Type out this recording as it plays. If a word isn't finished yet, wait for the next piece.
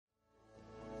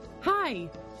Hi,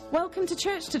 welcome to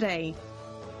church today.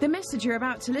 The message you're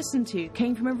about to listen to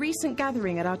came from a recent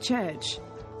gathering at our church.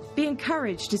 Be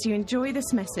encouraged as you enjoy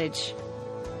this message.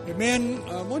 Amen.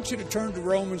 I want you to turn to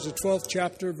Romans, the 12th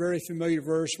chapter, very familiar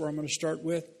verse where I'm going to start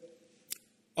with.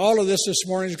 All of this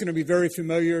morning is going to be very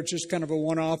familiar. It's just kind of a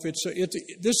one-off.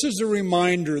 This is a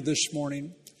reminder this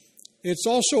morning. It's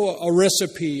also a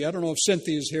recipe. I don't know if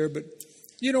Cynthia's here, but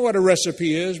you know what a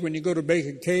recipe is. When you go to bake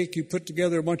a cake, you put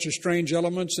together a bunch of strange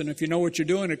elements, and if you know what you're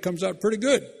doing, it comes out pretty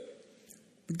good.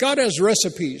 But God has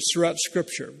recipes throughout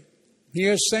Scripture. He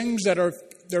has things that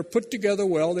they're put together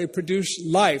well. They produce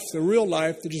life, the real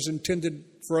life that is intended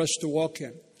for us to walk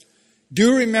in.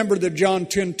 Do remember that John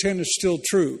 10:10 is still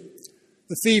true.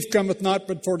 The thief cometh not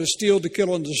but for to steal, to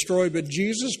kill, and destroy. But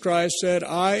Jesus Christ said,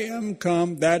 I am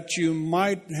come that you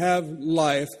might have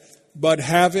life, but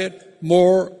have it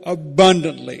more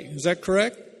abundantly. Is that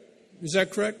correct? Is that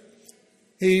correct?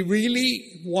 He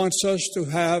really wants us to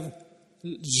have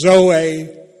Zoe,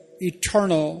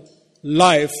 eternal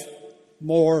life,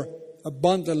 more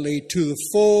abundantly to the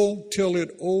full till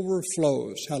it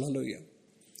overflows. Hallelujah.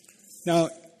 Now,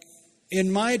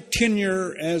 in my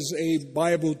tenure as a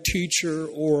Bible teacher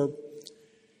or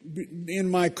in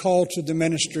my call to the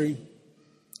ministry,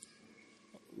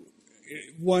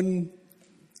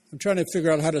 I'm trying to figure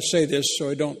out how to say this so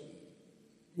I don't,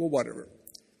 whatever.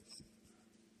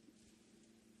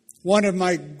 One of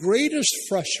my greatest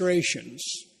frustrations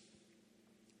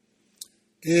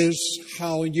is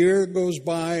how year goes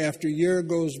by after year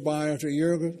goes by after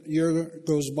year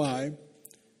goes by,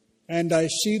 and I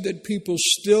see that people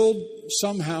still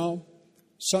somehow,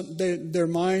 their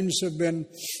minds have been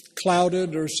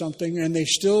clouded or something, and they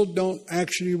still don't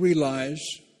actually realize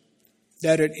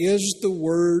that it is the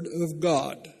Word of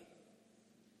God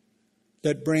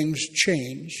that brings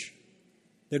change,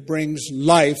 that brings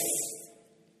life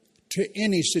to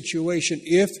any situation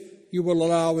if you will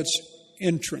allow its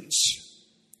entrance.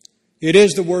 It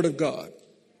is the Word of God.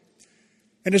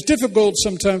 And it's difficult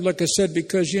sometimes, like I said,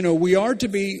 because, we are to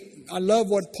be, I love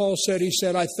what Paul said. He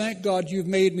said, I thank God you've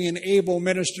made me an able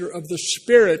minister of the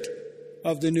Spirit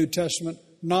of the New Testament,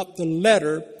 not the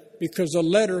letter, because the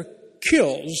letter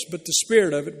kills, but the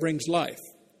Spirit of it brings life.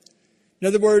 In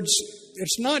other words,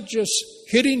 it's not just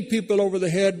hitting people over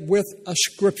the head with a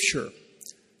scripture,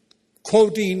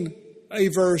 quoting a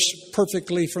verse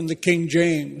perfectly from the King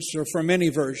James or from any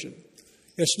version.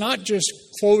 It's not just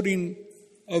quoting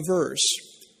a verse.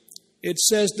 It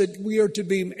says that we are to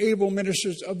be able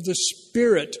ministers of the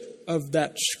Spirit of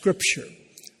that scripture.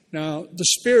 Now, the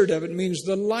Spirit of it means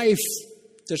the life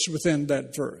that's within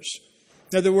that verse.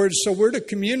 In other words, so we're to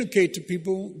communicate to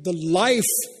people the life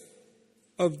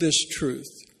of this truth,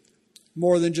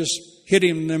 more than just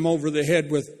hitting them over the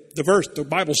head with the verse. The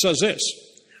Bible says this.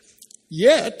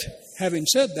 Yet, having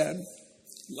said that,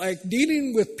 like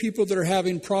dealing with people that are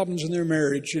having problems in their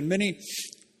marriage, in many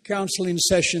counseling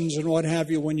sessions and what have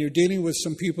you, when you're dealing with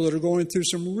some people that are going through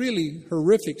some really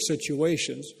horrific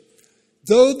situations,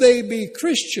 though they be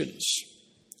Christians,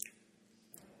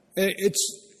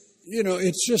 that's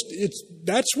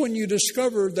when you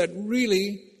discover that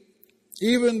really,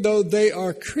 even though they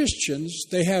are Christians,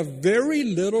 they have very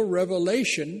little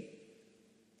revelation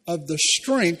of the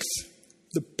strength,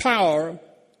 the power,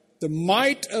 the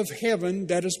might of heaven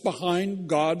that is behind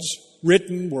God's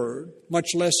written word,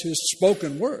 much less His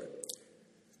spoken word.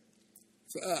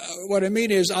 What I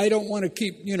mean is, I don't want to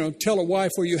keep, tell a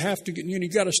wife, well, you have to, you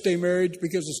got to stay married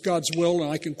because it's God's will,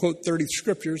 and I can quote 30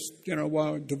 scriptures,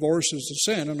 while divorce is a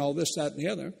sin and all this, that, and the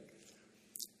other.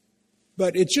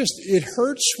 But it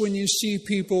hurts when you see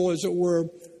people, as it were,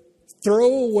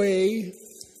 throw away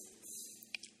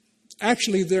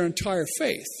actually their entire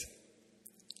faith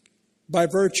by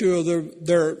virtue of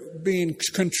their being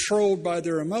controlled by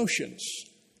their emotions,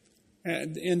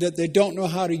 and that they don't know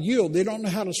how to yield. They don't know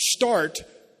how to start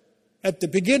at the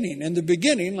beginning. And the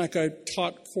beginning, like I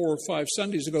taught 4 or 5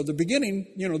 Sundays ago, the beginning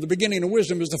of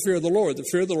wisdom is the fear of the Lord. The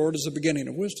fear of the Lord is the beginning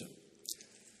of wisdom.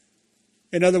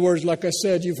 In other words, like I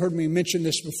said, you've heard me mention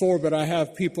this before, but I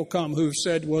have people come who've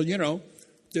said, well,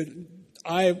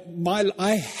 I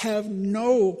have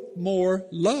no more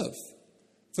love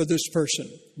for this person.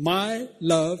 My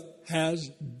love has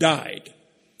died.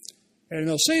 And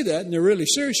they'll say that, and they're really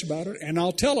serious about it, and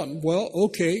I'll tell them, well,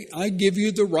 okay, I give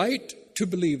you the right to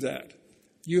believe that.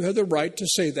 You have the right to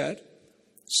say that,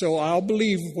 so I'll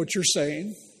believe what you're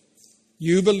saying.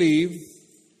 You believe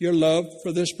your love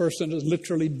for this person has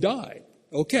literally died.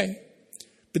 Okay.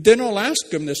 But then I'll ask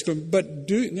them this,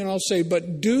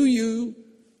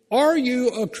 are you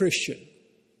a Christian?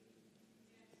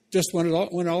 Just when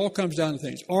it all comes down to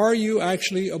things. Are you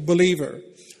actually a believer?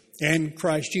 in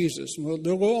Christ Jesus. Well,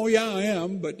 they'll go, oh, yeah, I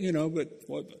am, but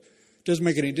it doesn't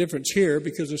make any difference here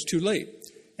because it's too late.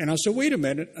 And I said, wait a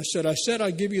minute. I said,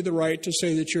 I give you the right to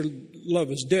say that your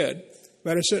love is dead.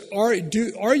 But I said,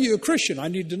 are you a Christian? I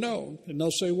need to know. And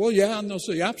they'll say, well, yeah. And they'll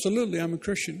say, absolutely, I'm a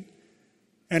Christian.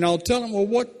 And I'll tell them,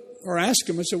 or ask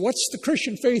them, I said, what's the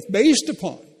Christian faith based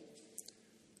upon?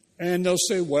 And they'll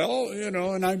say, well,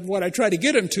 and what I try to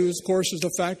get them to, of course, is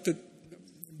the fact that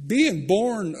being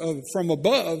born from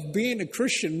above, being a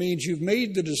Christian means you've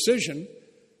made the decision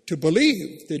to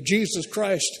believe that Jesus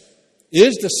Christ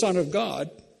is the Son of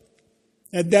God,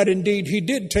 and that indeed He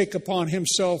did take upon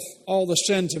Himself all the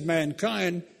sins of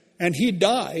mankind, and He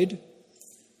died.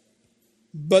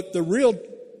 But the real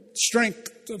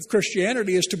strength of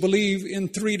Christianity is to believe in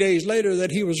 3 days later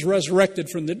that He was resurrected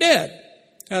from the dead.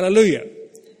 Hallelujah.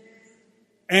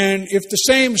 And if the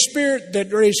same Spirit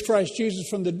that raised Christ Jesus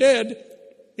from the dead,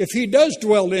 if He does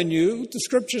dwell in you, the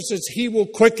Scripture says He will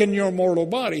quicken your mortal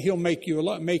body. He'll make you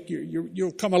alive,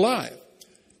 you'll come alive.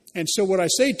 And so what I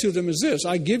say to them is this: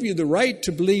 I give you the right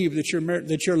to believe that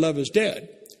your love is dead,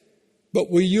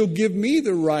 but will you give me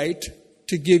the right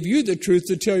to give you the truth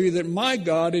to tell you that my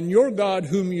God and your God,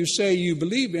 whom you say you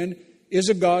believe in, is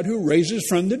a God who raises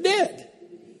from the dead?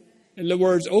 In other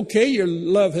words, okay, your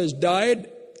love has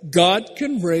died. God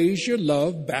can raise your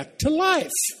love back to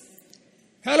life.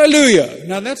 Hallelujah.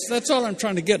 Now that's all I'm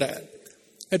trying to get at.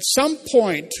 At some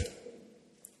point,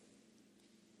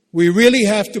 we really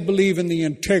have to believe in the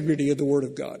integrity of the Word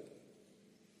of God.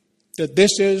 That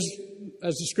this is,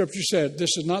 as the Scripture said,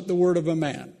 this is not the word of a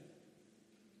man.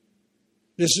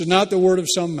 This is not the word of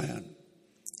some man.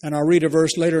 And I'll read a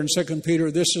verse later in 2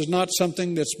 Peter. This is not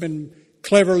something that's been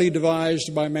cleverly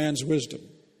devised by man's wisdom.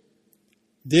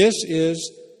 This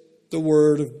is the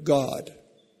Word of God.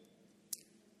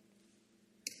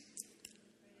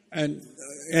 And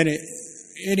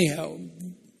anyhow,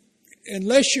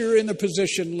 unless you're in a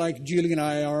position like Julie and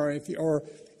I are, or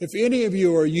if any of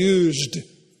you are used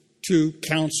to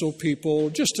counsel people,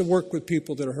 just to work with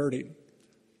people that are hurting,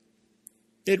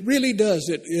 it really does.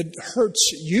 It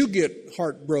hurts. You get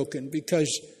heartbroken because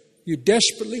you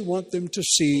desperately want them to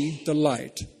see the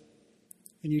light.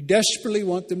 And you desperately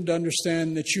want them to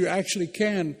understand that you actually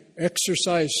can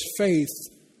exercise faith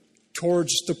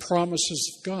towards the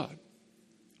promises of God,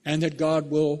 and that God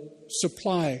will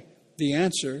supply the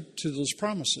answer to those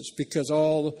promises, because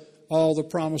all the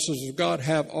promises of God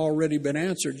have already been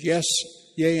answered. Yes,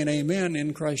 yea, and amen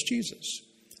in Christ Jesus.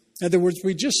 In other words,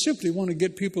 we just simply want to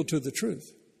get people to the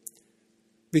truth,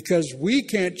 because we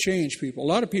can't change people.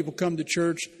 A lot of people come to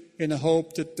church in the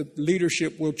hope that the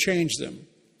leadership will change them.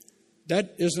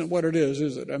 That isn't what it is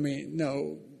it? I mean,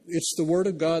 no, it's the Word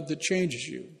of God that changes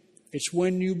you. It's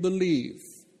when you believe.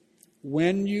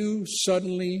 When you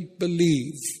suddenly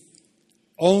believe.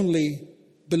 Only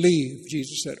believe,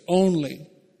 Jesus said. Only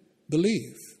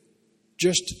believe.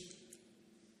 Just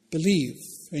believe.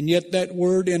 And yet that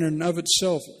word in and of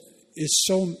itself is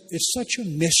such a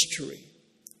mystery.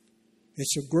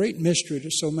 It's a great mystery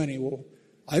to so many. Well,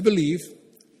 I believe.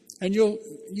 And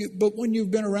but when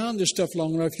you've been around this stuff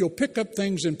long enough, you'll pick up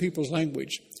things in people's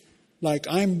language. Like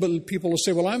people will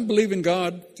say, well, I'm believing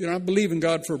God. I believe in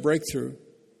God for a breakthrough.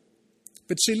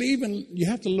 But see, even you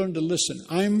have to learn to listen.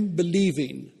 I'm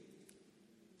believing.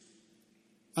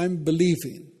 I'm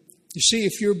believing. You see,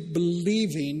 if you're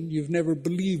believing, you've never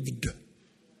believed.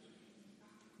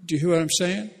 Do you hear what I'm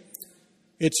saying?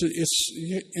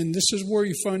 And this is where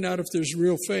you find out if there's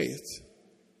real faith.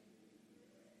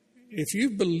 If you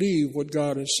believe what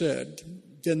God has said,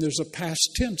 then there's a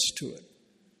past tense to it,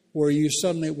 where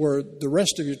the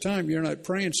rest of your time you're not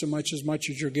praying so much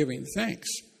as you're giving thanks.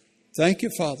 Thank you,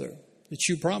 Father, that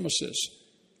you promise this.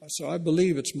 So I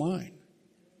believe it's mine.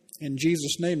 In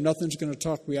Jesus' name, nothing's going to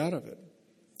talk me out of it.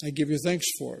 I give you thanks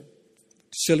for it.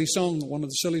 Silly song, one of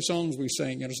the silly songs we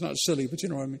sang, and it's not silly, but you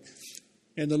know what I mean.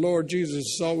 And the Lord Jesus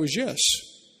is always yes.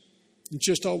 It's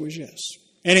just always yes.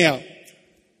 Anyhow,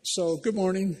 so good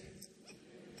morning.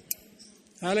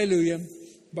 Hallelujah.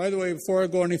 By the way, before I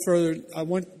go any further, I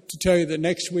want to tell you that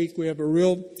next week we have a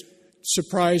real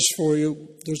surprise for you.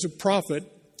 There's a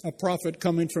prophet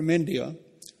coming from India.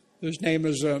 His name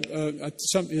is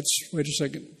wait a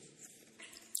second.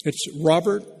 It's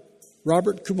Robert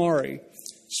Kumari.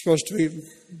 He's supposed to be a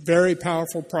very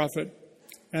powerful prophet,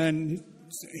 and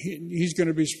he's going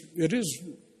to be. It is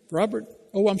Robert.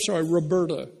 Oh, I'm sorry,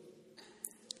 Roberta.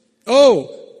 Oh,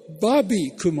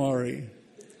 Bobby Kumari.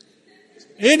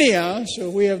 Anyhow, so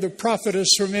we have the prophetess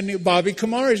from India. Bobby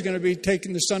Kumari is going to be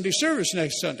taking the Sunday service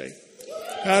next Sunday.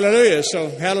 Hallelujah. So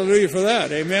hallelujah for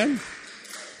that. Amen.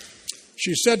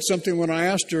 She said something when I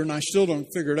asked her, and I still don't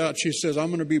figure it out. She says, I'm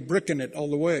going to be bricking it all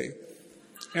the way.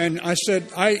 And I said,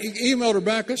 I emailed her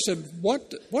back. I said,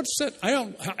 what's that?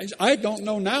 I don't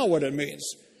know now what it means.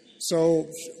 So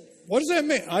what does that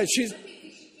mean?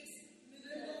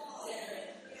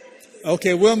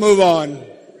 Okay, we'll move on.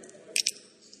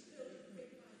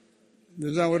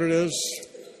 Is that what it is?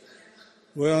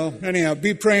 Well, anyhow,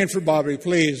 be praying for Bobby,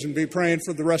 please, and be praying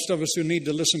for the rest of us who need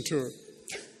to listen to her.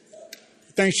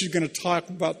 I think she's going to talk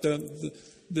about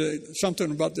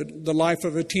something about the life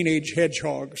of a teenage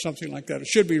hedgehog or something like that. It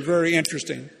should be very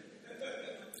interesting.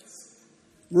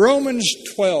 Romans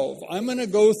 12. I'm going to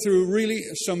go through really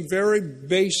some very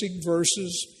basic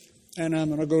verses, and I'm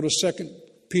going to go to 2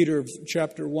 Peter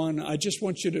chapter 1. I just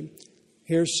want you to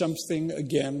hear something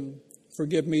again.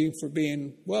 Forgive me for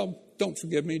being, don't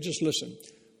forgive me, just listen.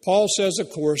 Paul says, of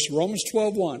course, Romans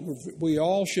 12:1. We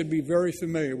all should be very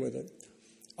familiar with it.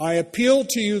 I appeal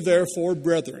to you, therefore,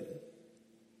 brethren,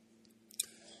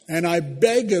 and I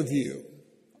beg of you,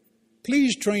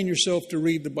 please train yourself to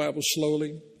read the Bible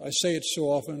slowly. I say it so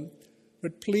often,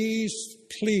 but please,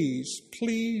 please,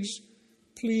 please,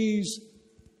 please,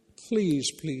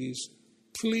 please, please,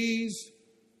 please,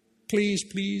 please,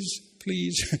 please,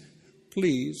 please,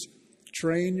 please,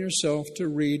 train yourself to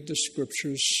read the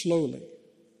Scriptures slowly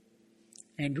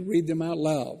and to read them out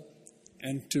loud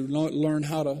and to learn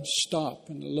how to stop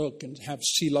and look and have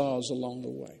selahs along the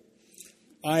way.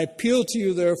 I appeal to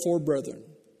you, therefore, brethren,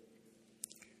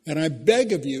 and I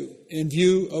beg of you, in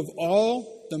view of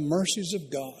all the mercies of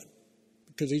God,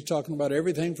 because he's talking about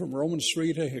everything from Romans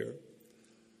 3 to here,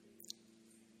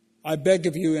 I beg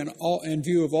of you, in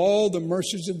view of all the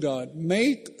mercies of God,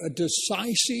 make a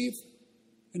decisive,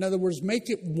 in other words, make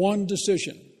it one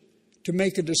decision, to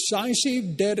make a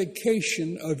decisive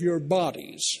dedication of your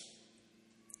bodies,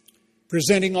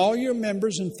 presenting all your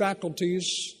members and faculties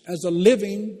as a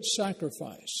living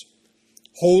sacrifice,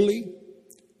 holy,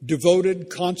 devoted,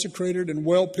 consecrated, and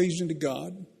well-pleasing to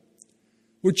God,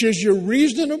 which is your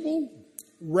reasonable,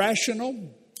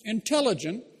 rational,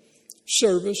 intelligent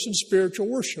service and spiritual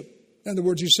worship. In other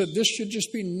words, he said this should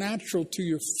just be natural to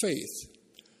your faith.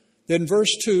 Then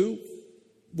verse 2,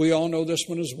 we all know this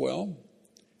one as well.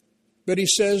 But he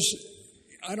says,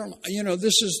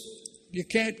 you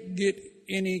can't get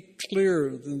any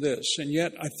clearer than this. And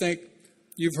yet I think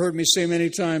you've heard me say many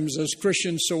times, as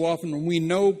Christians, so often when we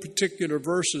know particular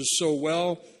verses so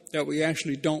well that we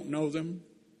actually don't know them.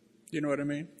 You know what I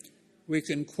mean? We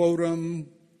can quote them.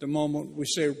 The moment we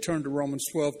say turn to Romans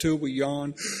 12:2, we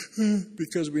yawn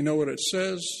because we know what it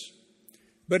says.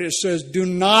 But it says, do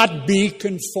not be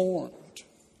conformed.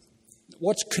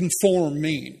 What's conform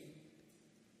mean?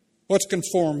 What's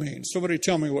conform mean? Somebody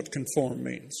tell me what conform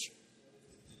means.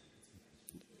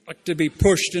 Like to be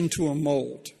pushed into a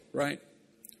mold, right?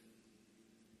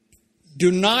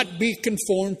 Do not be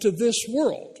conformed to this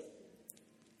world,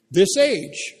 this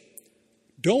age.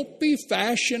 Don't be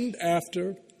fashioned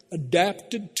after,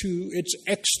 adapted to its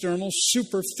external,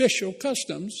 superficial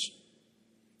customs.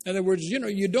 In other words,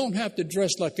 you don't have to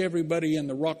dress like everybody in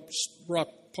the rock,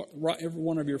 every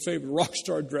one of your favorite rock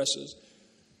star dresses.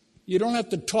 You don't have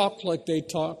to talk like they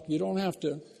talk. You don't have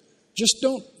to,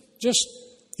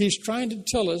 he's trying to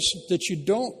tell us that you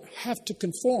don't have to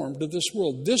conform to this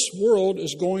world. This world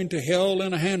is going to hell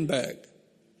in a handbag,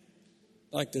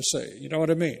 like they say. You know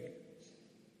what I mean?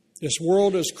 This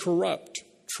world is corrupt.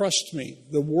 Trust me,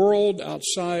 the world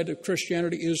outside of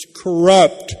Christianity is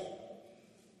corrupt.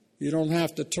 You don't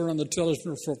have to turn on the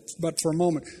television but for a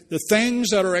moment. The things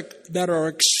that are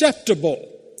acceptable,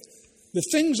 the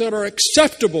things that are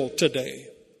acceptable today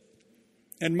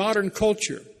in modern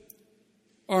culture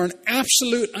are an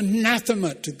absolute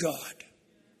anathema to God.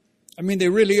 I mean, they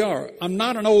really are. I'm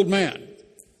not an old man.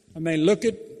 I may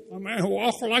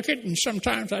walk like it, and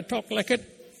sometimes I talk like it.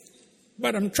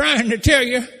 But I'm trying to tell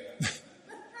you.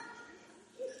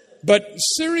 But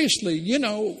seriously,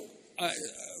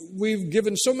 we've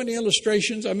given so many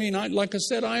illustrations. I mean, like I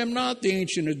said, I am not the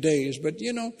Ancient of Days. But,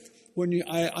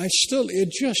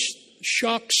 it just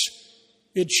shocks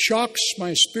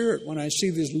my spirit when I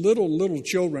see these little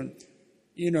children,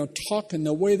 talking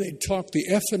the way they talk, the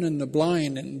effing and the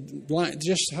blind,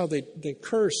 just how they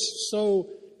curse. So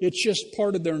it's just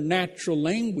part of their natural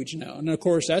language now. And, of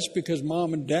course, that's because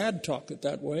mom and dad talk it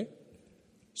that way,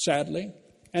 sadly.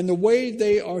 And the way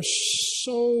they are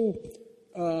so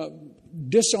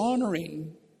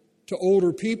dishonoring to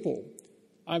older people.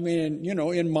 I mean,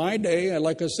 in my day,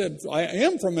 like I said, I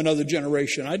am from another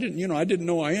generation. I didn't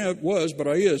know I was, but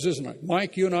I is, isn't I?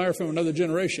 Mike, you and I are from another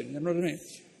generation. You know what I mean?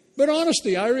 But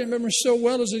honestly, I remember so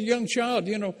well as a young child,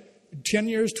 10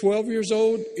 years, 12 years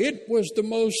old, it was the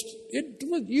most,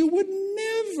 you would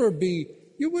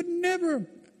never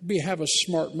have a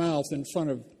smart mouth in front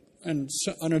of an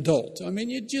adult. I mean,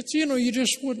 you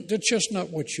just wouldn't, that's just not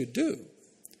what you do.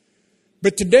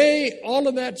 But today, all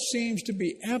of that seems to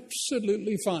be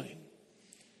absolutely fine.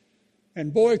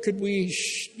 And boy, could we,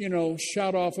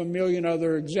 shout off a million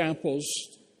other examples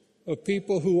of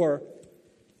people who are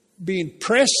being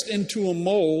pressed into a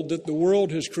mold that the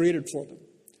world has created for them.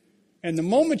 And the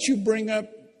moment you bring up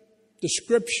the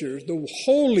Scriptures, the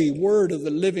holy Word of the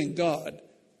living God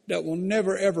that will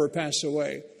never, ever pass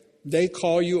away, they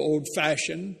call you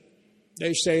old-fashioned.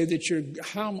 They say that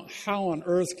how on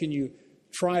earth can you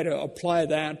try to apply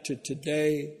that to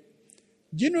today?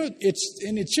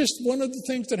 It's just one of the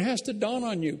things that has to dawn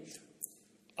on you.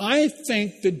 I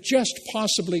think that just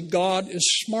possibly God is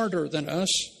smarter than us.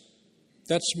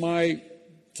 That's my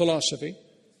philosophy.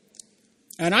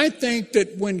 And I think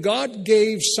that when God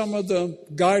gave some of the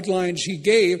guidelines He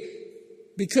gave,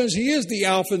 because He is the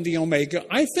Alpha and the Omega,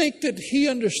 I think that He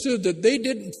understood that they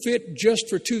didn't fit just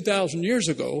for 2,000 years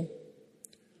ago,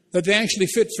 that they actually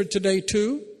fit for today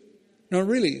too. Now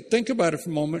really, think about it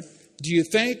for a moment. Do you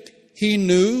think He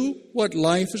knew what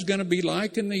life is going to be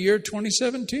like in the year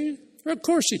 2017? Well, of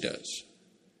course He does.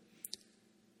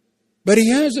 But He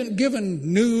hasn't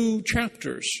given new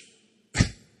chapters.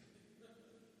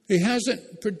 He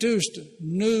hasn't produced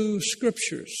new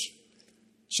scriptures.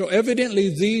 So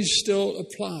evidently these still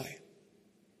apply.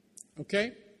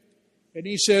 Okay? And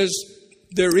He says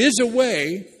there is a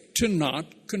way to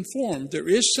not conform. There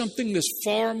is something that's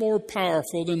far more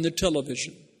powerful than the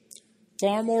television.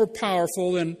 Far more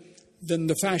powerful than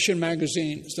the fashion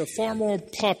magazines. They're far more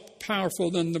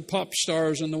powerful than the pop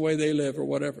stars and the way they live or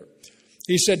whatever.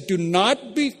 He said, do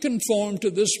not be conformed to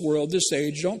this world, this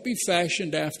age. Don't be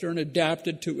fashioned after and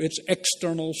adapted to its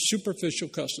external, superficial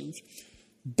customs,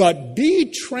 but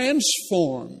be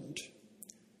transformed.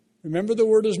 Remember, the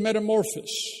word is metamorphosized.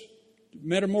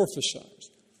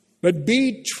 But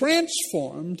be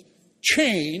transformed,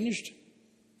 changed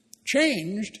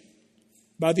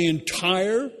by the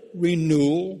entire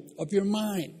renewal of your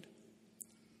mind,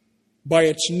 by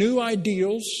its new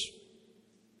ideals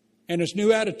and its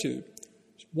new attitude.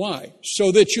 Why?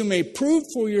 So that you may prove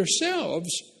for yourselves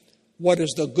what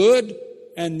is the good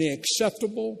and the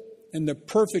acceptable and the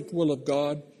perfect will of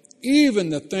God, even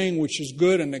the thing which is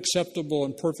good and acceptable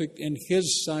and perfect in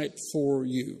His sight for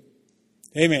you.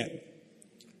 Amen.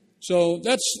 So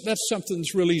that's something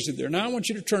that's real easy there. Now I want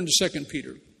you to turn to 2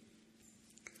 Peter.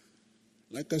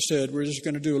 Like I said, we're just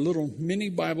going to do a little mini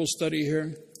Bible study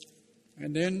here,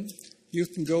 and then you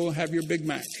can go have your Big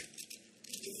Mac.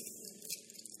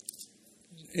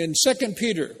 In 2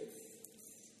 Peter,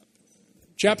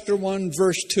 chapter 1,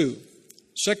 verse 2.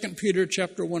 2 Peter,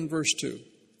 chapter 1, verse 2.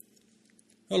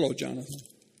 Hello, Jonathan.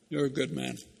 You're a good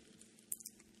man.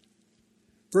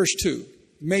 Verse 2.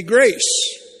 May grace,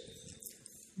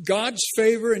 God's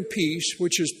favor and peace,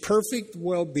 which is perfect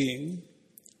well-being.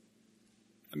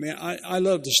 I mean, I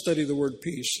love to study the word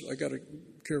peace. I got to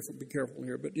be careful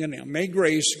here. But anyhow, may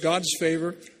grace, God's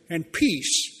favor, and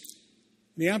peace.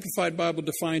 The Amplified Bible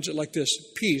defines it like this: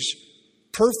 peace,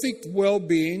 perfect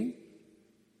well-being,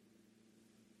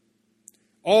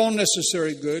 all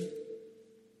necessary good,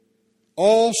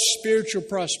 all spiritual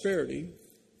prosperity,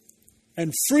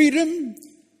 and freedom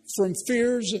from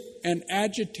fears and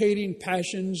agitating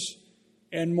passions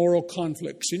and moral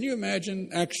conflicts. Can you imagine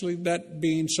actually that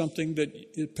being something that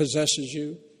it possesses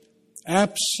you?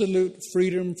 Absolute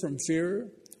freedom from fear,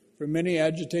 from any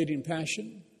agitating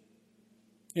passion,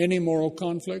 any moral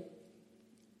conflict.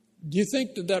 Do you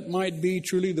think that might be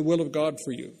truly the will of God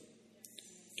for you?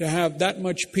 To have that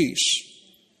much peace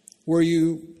where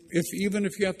even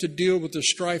if you have to deal with a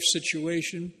strife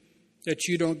situation, that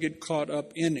you don't get caught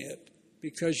up in it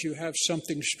because you have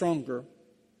something stronger.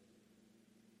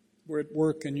 We're at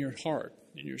work in your heart,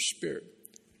 in your spirit.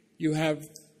 You have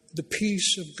the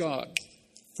peace of God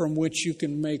from which you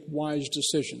can make wise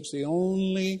decisions. The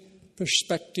only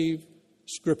perspective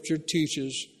Scripture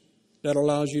teaches that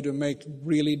allows you to make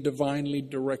really divinely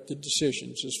directed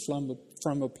decisions is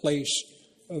from a place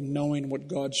of knowing what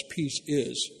God's peace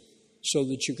is so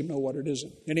that you can know what it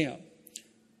isn't. Anyhow,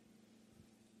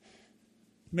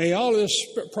 may all this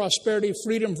prosperity,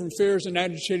 freedom from fears and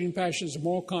agitating passions and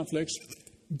moral conflicts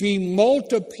be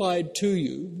multiplied to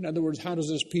you. In other words, how does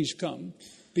this peace come?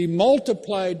 Be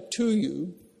multiplied to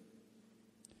you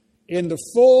in the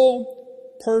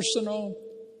full, personal,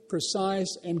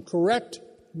 precise, and correct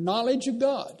knowledge of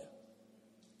God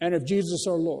and of Jesus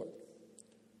our Lord.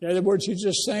 In other words, he's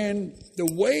just saying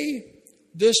the way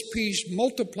this peace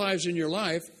multiplies in your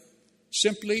life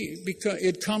simply because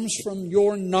it comes from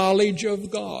your knowledge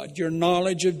of God, your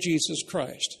knowledge of Jesus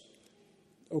Christ.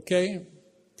 Okay?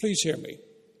 Please hear me.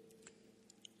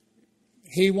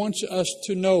 He wants us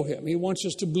to know Him. He wants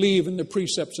us to believe in the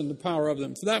precepts and the power of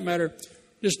them. For that matter,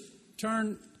 just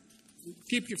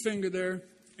keep your finger there,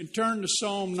 and turn to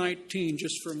Psalm 19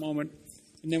 just for a moment,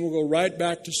 and then we'll go right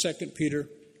back to 2 Peter.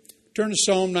 Turn to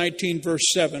Psalm 19,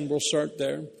 verse 7. We'll start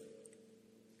there.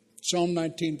 Psalm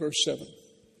 19, verse 7.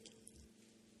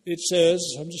 It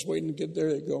says, I'm just waiting to get there.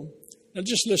 There you go. Now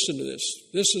just listen to this.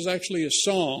 This is actually a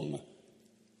song.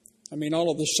 I mean,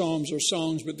 all of the Psalms are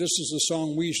songs, but this is a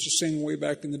song we used to sing way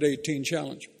back in the day, Teen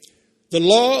Challenge. The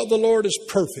law of the Lord is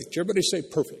perfect. Everybody say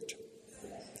perfect.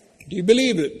 Do you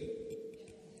believe it?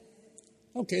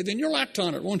 Okay, then you'll act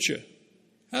on it, won't you?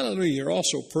 Hallelujah. You're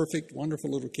also perfect, wonderful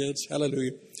little kids.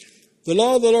 Hallelujah. The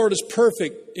law of the Lord is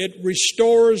perfect. It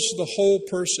restores the whole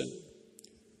person.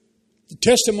 The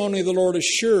testimony of the Lord is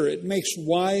sure. It makes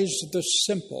wise the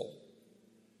simple.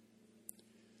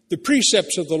 The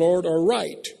precepts of the Lord are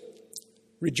right,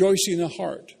 rejoicing the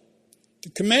heart.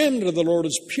 The commandment of the Lord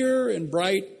is pure and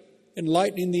bright,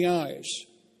 enlightening the eyes.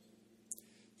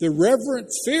 The reverent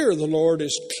fear of the Lord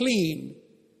is clean,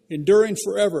 enduring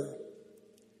forever.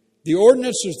 The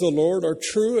ordinances of the Lord are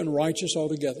true and righteous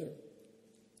altogether.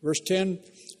 Verse 10,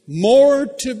 more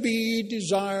to be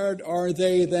desired are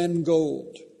they than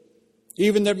gold,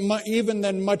 even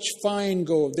than much fine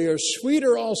gold. They are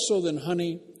sweeter also than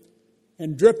honey,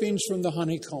 and drippings from the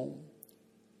honeycomb.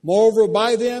 Moreover,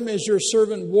 by them is your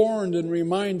servant warned and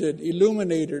reminded,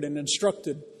 illuminated and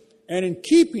instructed, and in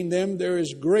keeping them there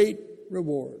is great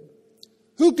reward.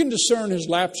 Who can discern his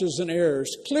lapses and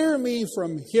errors? Clear me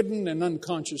from hidden and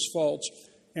unconscious faults,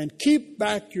 and keep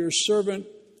back your servant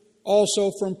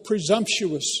also from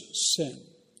presumptuous sin.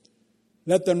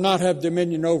 Let them not have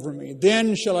dominion over me.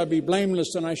 Then shall I be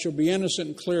blameless, and I shall be innocent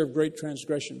and clear of great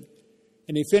transgression.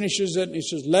 And he finishes it, and he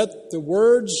says, let the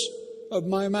words of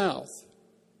my mouth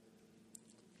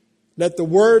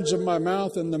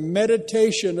and the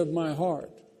meditation of my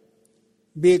heart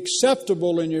be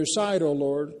acceptable in your sight, O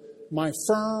Lord, my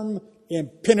firm,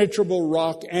 impenetrable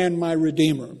rock and my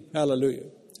Redeemer. Hallelujah.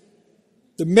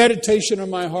 The meditation of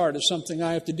my heart is something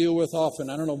I have to deal with often.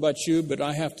 I don't know about you, but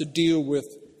I have to deal with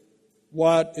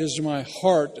what is my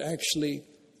heart actually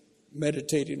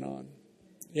meditating on.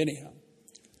 Anyhow.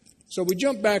 So we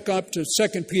jump back up to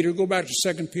 2 Peter, go back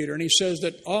to 2 Peter, and he says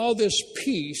that all this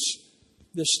peace,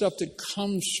 the stuff that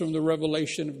comes from the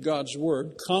revelation of God's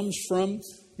Word, comes from,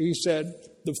 he said,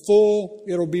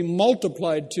 it'll be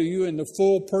multiplied to you in the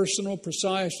full, personal,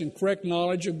 precise, and correct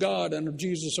knowledge of God and of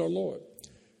Jesus our Lord.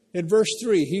 In verse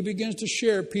 3,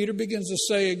 Peter begins to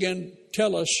say again,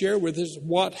 share with us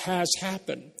what has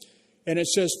happened. And it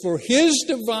says, for His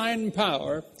divine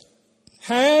power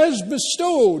has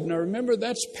bestowed. Now remember,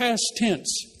 that's past tense.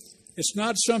 It's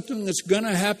not something that's going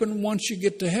to happen once you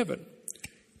get to heaven.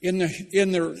 In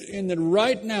the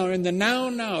right now, in the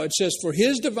now, it says, for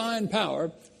His divine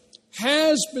power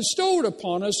has bestowed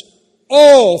upon us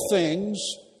all things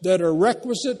that are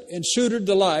requisite and suited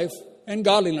to life and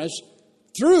godliness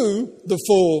through the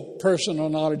full personal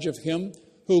knowledge of Him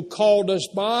who called us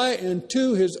by and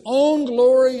to His own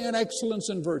glory and excellence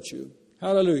and virtue.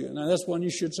 Hallelujah. Now that's one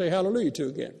you should say hallelujah to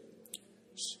again.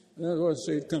 Let's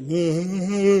say it come.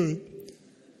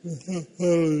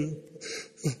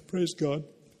 Praise God.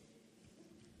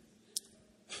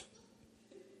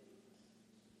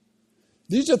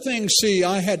 These are things,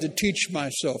 I had to teach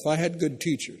myself. I had good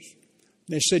teachers.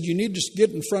 They said, you need to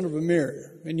get in front of a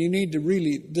mirror, and you need to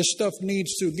this stuff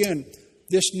needs to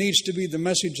be the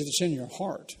message that's in your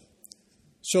heart,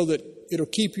 so that it'll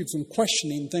keep you from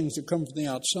questioning things that come from the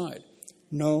outside.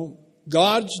 No,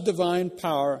 God's divine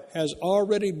power has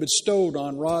already bestowed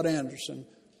on Rod Anderson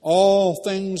all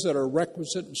things that are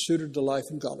requisite and suited to life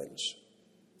and godliness.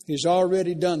 He's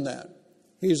already done that.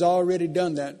 He's already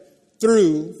done that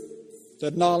through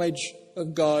the knowledge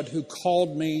of God who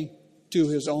called me to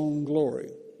His own glory.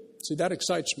 See, that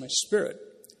excites my spirit.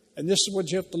 And this is what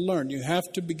you have to learn. You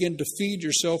have to begin to feed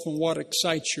yourself on what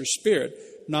excites your spirit,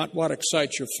 not what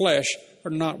excites your flesh,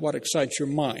 or not what excites your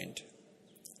mind.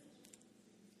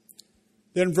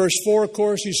 Then verse 4, of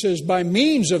course, he says, by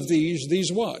means of these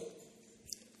what?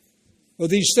 Well,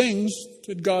 these things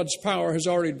that God's power has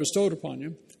already bestowed upon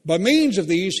you. By means of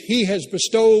these, He has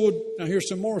bestowed, now here's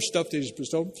some more stuff that He's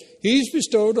bestowed. He's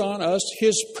bestowed on us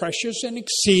His precious and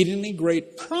exceedingly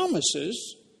great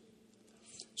promises,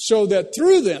 so that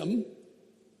through them,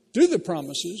 through the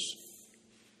promises,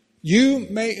 you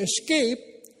may escape,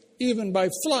 even by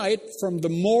flight, from the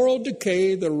moral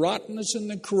decay, the rottenness, and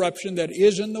the corruption that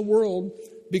is in the world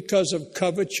because of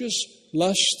covetous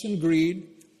lust, and greed,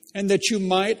 and that you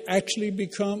might actually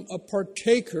become a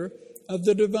partaker of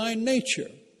the divine nature.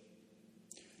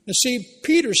 Now see,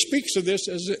 Peter speaks of this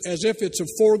as if it's a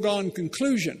foregone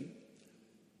conclusion.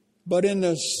 But in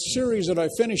the series that I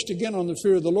finished again on the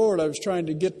fear of the Lord, I was trying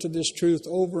to get to this truth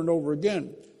over and over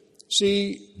again.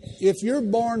 See, if you're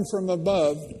born from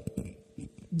above,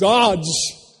 God's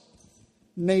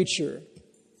nature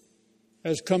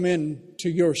has come into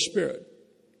your spirit.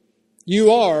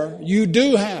 You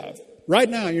do have, right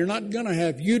now you're not going to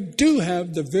have, you do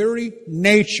have the very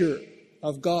nature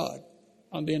of God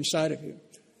on the inside of you.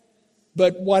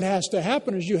 But what has to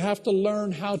happen is you have to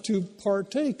learn how to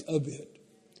partake of it.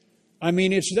 I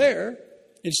mean, it's there.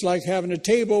 It's like having a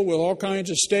table with all kinds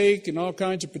of steak and all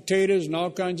kinds of potatoes and all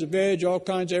kinds of veg, all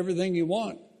kinds of everything you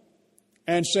want.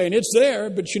 And saying it's there,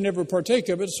 but you never partake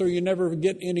of it, so you never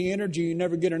get any energy, you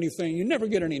never get anything, you never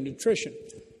get any nutrition.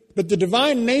 But the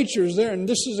divine nature is there, and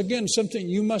this is, again, something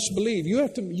you must believe. You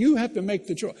have to make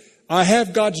the choice. I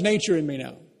have God's nature in me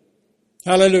now.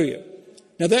 Hallelujah.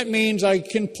 Now that means I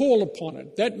can pull upon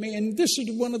it. And this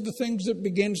is one of the things that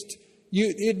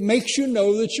it makes you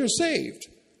know that you're saved.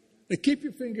 Now keep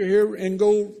your finger here and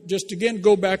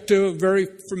go back to a very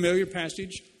familiar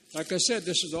passage. Like I said,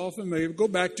 this is all familiar. Go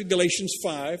back to Galatians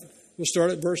 5. We'll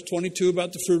start at verse 22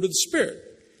 about the fruit of the Spirit.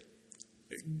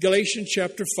 Galatians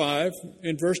chapter 5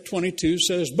 and verse 22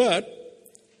 says, but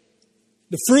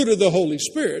the fruit of the Holy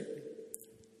Spirit,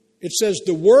 it says,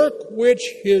 the work which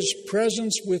His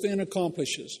presence within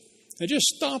accomplishes. Now just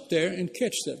stop there and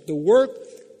catch that. The work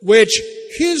which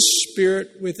His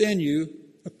Spirit within you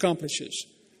accomplishes.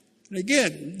 And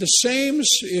again, the same,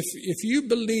 if you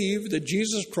believe that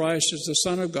Jesus Christ is the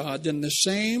Son of God, then the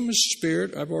same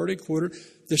Spirit, I've already quoted,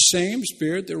 the same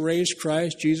Spirit that raised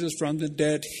Christ Jesus from the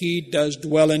dead, He does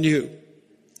dwell in you.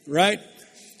 Right?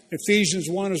 Ephesians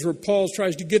 1 is where Paul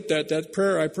tries to get that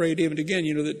prayer I prayed even again,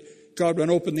 that God would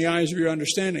open the eyes of your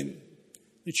understanding,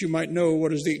 that you might know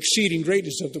what is the exceeding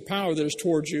greatness of the power that is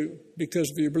towards you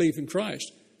because of your belief in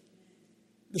Christ.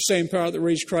 The same power that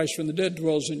raised Christ from the dead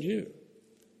dwells in you.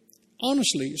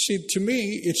 Honestly, see, to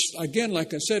me, it's, again,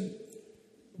 like I said,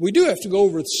 we do have to go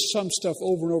over some stuff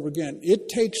over and over again. It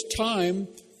takes time.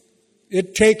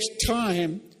 It takes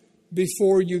time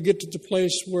before you get to the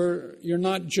place where you're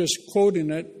not just quoting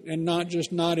it and not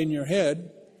just nodding your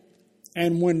head.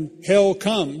 And when hell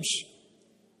comes,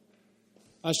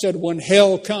 I said when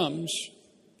hell comes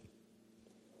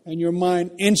and your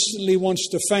mind instantly wants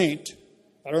to faint,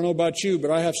 I don't know about you,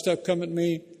 but I have stuff come at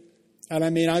me, and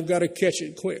I mean, I've got to catch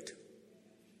it quick.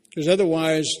 Because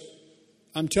otherwise,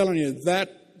 I'm telling you, that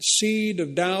seed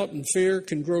of doubt and fear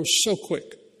can grow so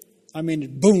quick. I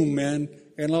mean, boom, man,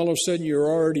 and all of a sudden you're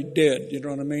already dead. You know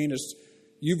what I mean?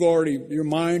 Your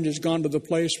mind has gone to the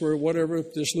place where whatever,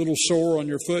 this little sore on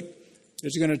your foot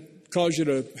is going to cause you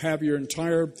to have your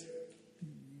entire...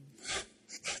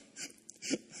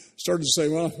 Started to say,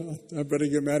 well, I better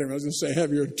get mad at him. I was going to say,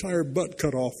 have your entire butt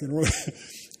cut off.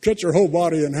 Cut your whole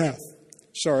body in half.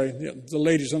 Sorry, the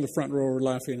ladies on the front row are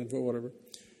laughing, but whatever.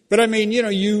 But I mean,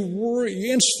 you worry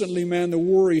instantly, man, the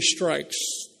worry strikes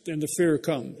and the fear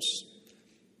comes.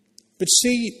 But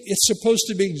see, it's supposed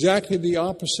to be exactly the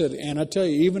opposite. And I tell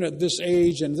you, even at this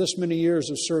age and this many years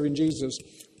of serving Jesus,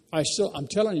 I'm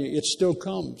telling you, it still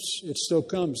comes. It still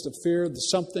comes. The fear, the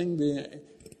something,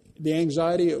 the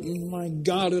anxiety. Oh my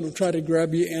God, it'll try to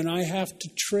grab you. And I have to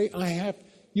train.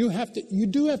 You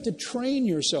do have to train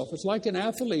yourself. It's like an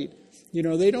athlete.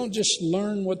 They don't just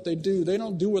learn what they do. They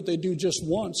don't do what they do just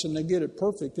once and they get it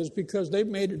perfect. It's because they've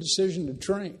made a decision to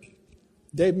train.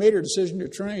 They've made a decision to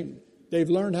train. They've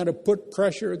learned how to put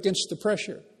pressure against the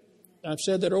pressure. I've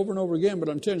said that over and over again, but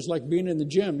I'm telling you, it's like being in the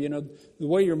gym. The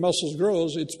way your muscles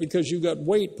grows, it's because you've got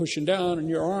weight pushing down and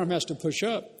your arm has to push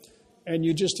up. And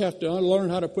you just have to learn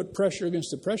how to put pressure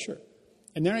against the pressure.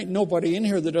 And there ain't nobody in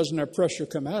here that doesn't have pressure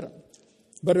come at them.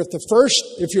 But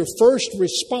if your first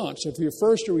response, if your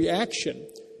first reaction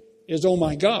is, oh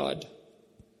my God,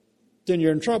 then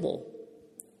you're in trouble.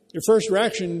 Your first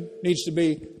reaction needs to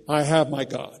be, I have my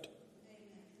God.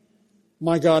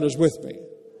 My God is with me.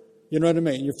 You know what I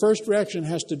mean? Your first reaction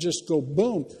has to just go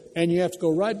boom. And you have to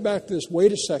go right back to this,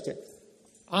 wait a second.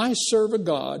 I serve a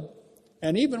God.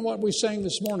 And even what we sang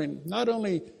this morning, not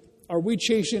only are we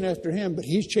chasing after Him, but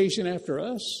He's chasing after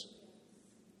us.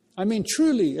 I mean,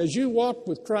 truly, as you walk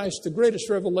with Christ, the greatest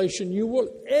revelation you will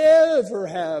ever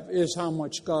have is how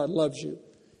much God loves you.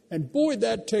 And boy,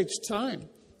 that takes time.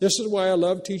 This is why I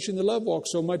love teaching the Love Walk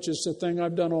so much. It's the thing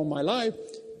I've done all my life.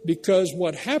 Because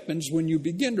what happens when you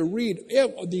begin to read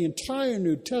the entire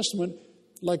New Testament,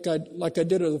 like I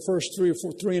did the first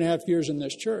 3.5 years in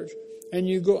this church, and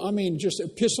you go, just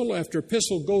epistle after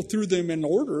epistle, go through them in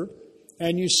order,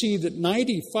 and you see that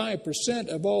 95%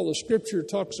 of all the Scripture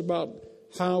talks about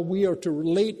how we are to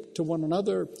relate to one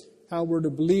another, how we're to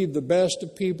believe the best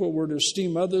of people, we're to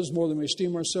esteem others more than we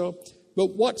esteem ourselves.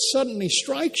 But what suddenly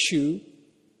strikes you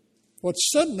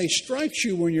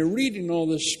when you're reading all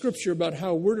this Scripture about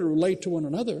how we're to relate to one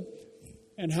another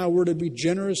and how we're to be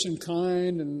generous and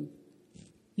kind, and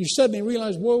you suddenly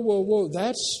realize, whoa,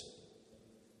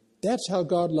 that's how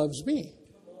God loves me.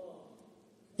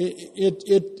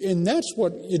 And that's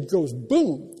what it goes,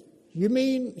 boom. You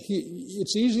mean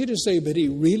it's easy to say, but He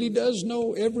really does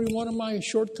know every one of my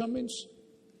shortcomings?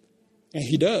 And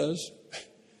He does.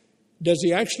 Does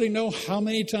He actually know how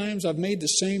many times I've made the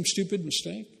same stupid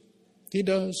mistake? He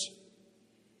does.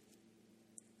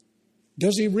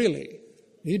 Does He really?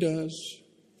 He does.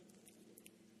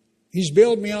 He's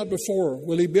bailed me out before.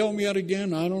 Will He bail me out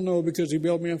again? I don't know, because He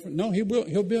bailed me out. No,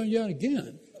 He'll bail you out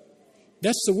again.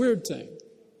 That's the weird thing.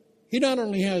 He not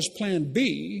only has plan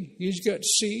B, He's got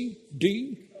C,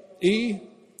 D, E,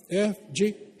 F,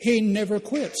 G. He never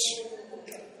quits.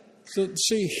 So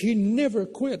see, He never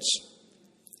quits.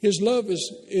 His love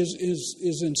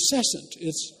is incessant.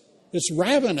 It's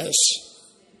ravenous.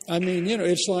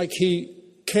 It's like He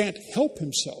can't help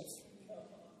Himself.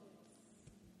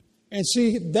 And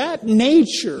see, that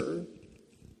nature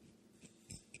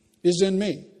is in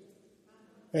me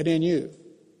and in you.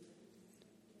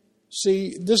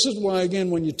 See, this is why,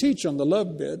 again, when you teach on the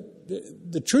love bit,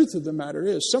 the truth of the matter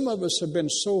is some of us have been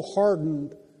so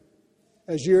hardened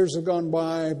as years have gone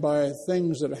by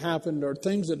things that happened or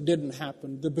things that didn't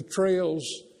happen, the betrayals,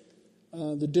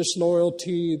 the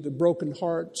disloyalty, the broken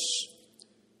hearts,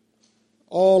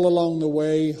 all along the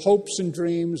way, hopes and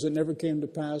dreams that never came to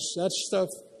pass. That stuff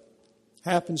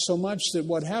happens so much that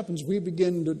what happens, we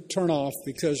begin to turn off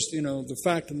because, the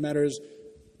fact of the matter is,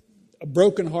 a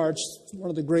broken heart's one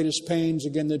of the greatest pains,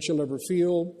 again, that you'll ever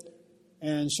feel.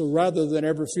 And so rather than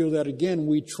ever feel that again,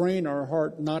 we train our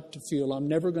heart not to feel, I'm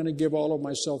never going to give all of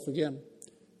myself again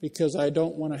because I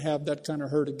don't want to have that kind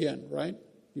of hurt again, right?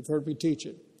 You've heard me teach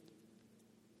it.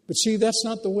 But see, that's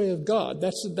not the way of God.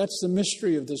 That's the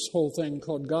mystery of this whole thing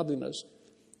called godliness.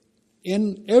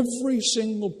 In every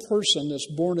single person that's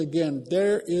born again,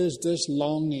 there is this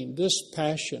longing, this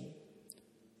passion.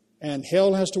 And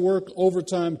hell has to work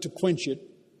overtime to quench it.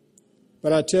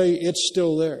 But I tell you, it's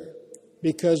still there.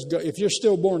 Because if you're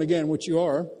still born again, which you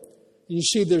are, you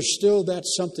see there's still that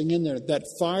something in there. That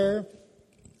fire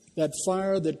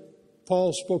that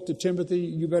Paul spoke to Timothy,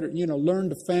 you better, learn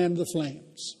to fan the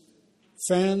flames.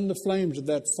 Fan the flames of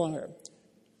that fire.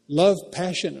 Love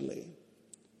passionately.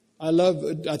 I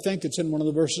think it's in one of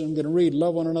the verses I'm going to read.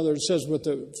 Love one another. It says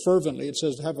fervently. It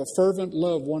says have a fervent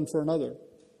love one for another.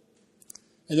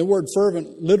 And the word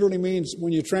fervent literally means,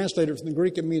 when you translate it from the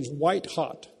Greek, it means white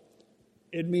hot.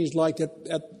 It means like a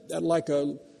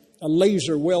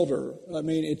laser welder.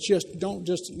 It's just,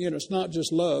 it's not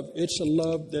just love. It's a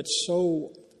love that's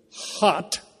so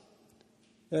hot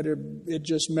that it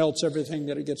just melts everything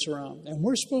that it gets around. And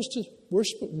that's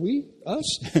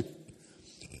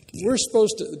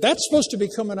supposed to be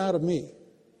coming out of me.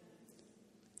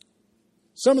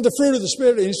 Some of the fruit of the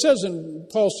Spirit,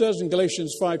 Paul says in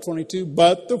Galatians 5:22,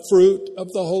 but the fruit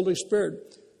of the Holy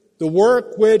Spirit, the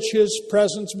work which His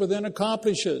presence within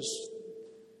accomplishes.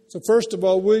 So first of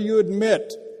all, will you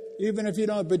admit, even if you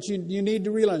don't, but you need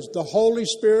to realize the Holy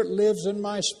Spirit lives in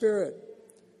my spirit.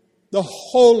 The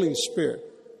Holy Spirit.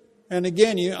 And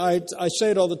again, I say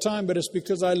it all the time, but it's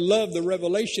because I love the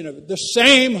revelation of it. The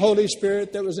same Holy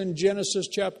Spirit that was in Genesis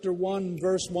chapter 1,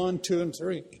 verse 1, 2, and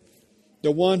 3.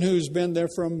 The one who's been there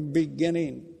from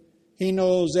beginning. He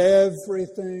knows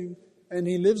everything, and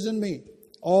He lives in me.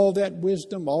 All that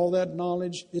wisdom, all that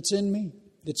knowledge, it's in me.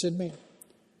 It's in me.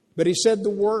 But He said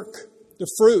the work, the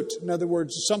fruit, in other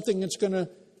words, something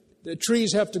the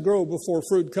trees have to grow before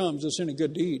fruit comes. It's any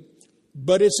good to eat.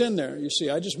 But it's in there, you see.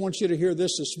 I just want you to hear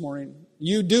this morning.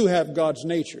 You do have God's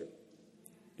nature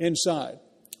inside.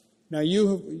 Now,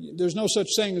 there's no such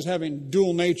thing as having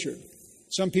dual nature.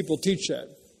 Some people teach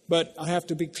that. But I have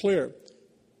to be clear.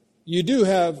 You do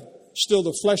have still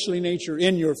the fleshly nature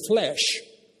in your flesh.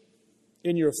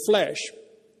 In your flesh.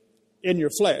 In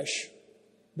your flesh.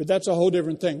 But that's a whole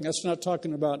different thing. That's not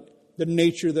talking about the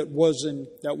nature that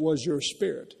was your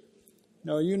spirit.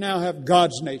 No, you now have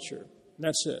God's nature.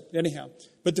 That's it. Anyhow.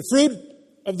 But the fruit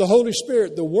of the Holy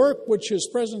Spirit, the work which His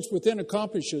presence within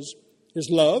accomplishes, is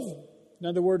love. In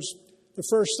other words, the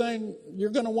first thing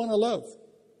you're going to want to love.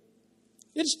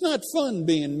 It's not fun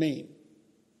being mean.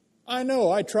 I know,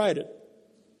 I tried it.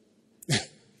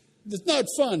 It's not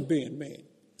fun being mean.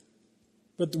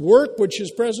 But the work which His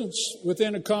presence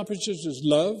within accomplishes is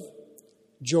love,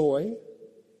 joy.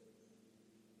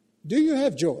 Do you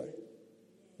have joy?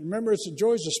 Remember,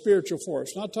 joy is a spiritual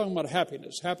force. Not talking about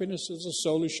happiness. Happiness is a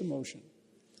soulish emotion.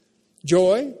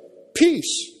 Joy,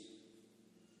 peace.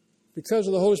 Because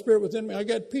of the Holy Spirit within me, I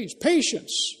got peace.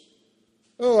 Patience.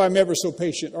 Oh, I'm ever so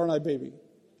patient, aren't I, baby?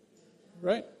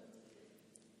 Right?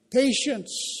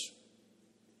 Patience.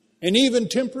 And even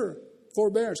temper,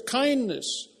 forbearance.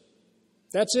 Kindness.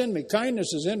 That's in me.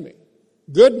 Kindness is in me.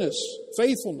 Goodness,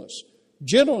 faithfulness,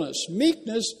 gentleness,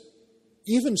 meekness,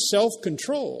 even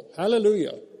self-control.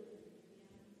 Hallelujah.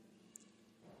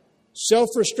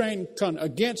 Self-restraint.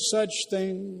 Against such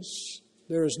things,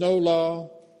 there is no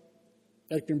law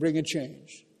that can bring a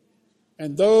change.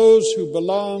 And those who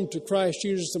belong to Christ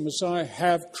Jesus the Messiah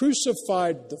have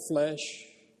crucified the flesh.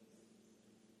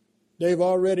 They've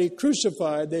already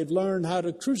crucified, they've learned how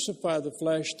to crucify the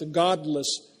flesh, the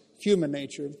godless human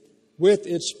nature, with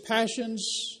its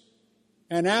passions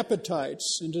and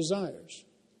appetites and desires.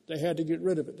 They had to get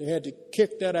rid of it. They had to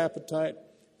kick that appetite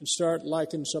and start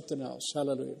liking something else.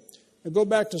 Hallelujah. Now go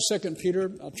back to 2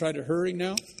 Peter. I'll try to hurry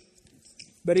now.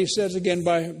 But he says again,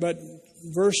 but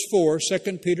verse 4,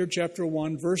 2 Peter chapter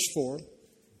 1, verse 4,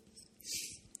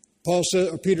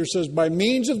 Peter says, by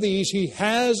means of these he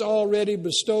has already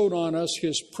bestowed on us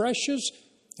his precious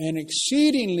and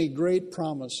exceedingly great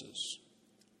promises.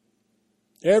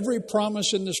 Every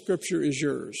promise in the Scripture is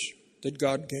yours that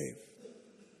God gave.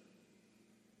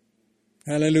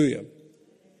 Hallelujah.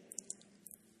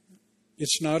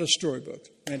 It's not a storybook,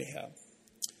 anyhow.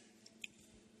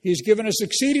 He's given us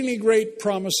exceedingly great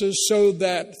promises so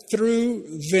that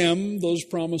through them, those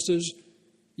promises,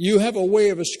 you have a way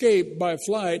of escape by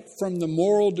flight from the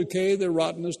moral decay, the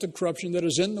rottenness, the corruption that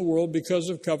is in the world because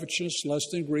of covetousness,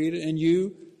 lust, and greed,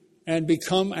 and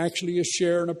become actually a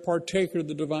share and a partaker of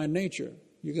the divine nature.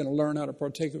 You're going to learn how to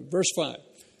partake of it. Verse 5.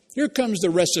 Here comes the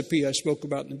recipe I spoke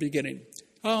about in the beginning.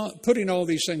 Putting all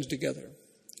these things together.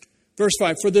 Verse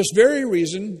 5. For this very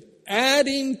reason,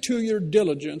 adding your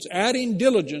diligence to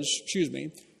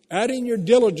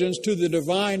the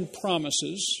divine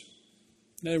promises.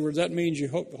 In other words, that means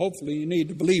hopefully you need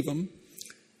to believe them.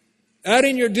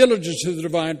 Adding your diligence to the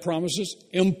divine promises,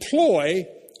 employ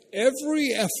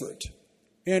every effort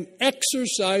in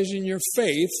exercising your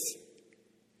faith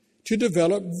to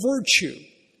develop virtue.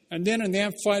 And then in the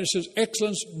Amplified it says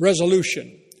excellence,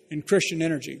 resolution, and Christian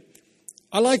energy.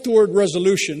 I like the word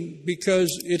resolution because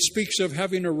it speaks of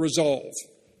having a resolve.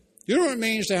 You know what it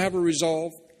means to have a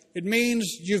resolve? It means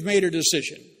you've made a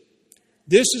decision.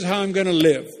 This is how I'm going to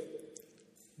live.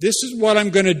 This is what I'm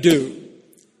going to do.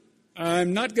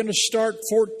 I'm not going to start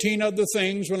 14 other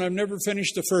things when I've never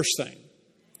finished the first thing.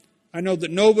 I know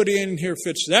that nobody in here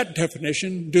fits that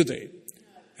definition, do they?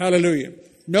 Hallelujah.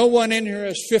 No one in here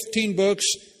has 15 books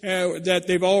that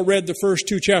they've all read the first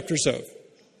 2 chapters of.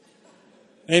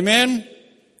 Amen?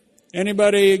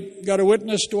 Anybody got a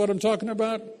witness to what I'm talking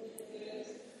about?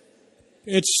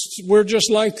 We're just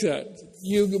like that.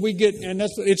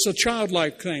 It's a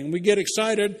childlike thing. We get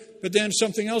excited, but then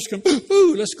something else comes.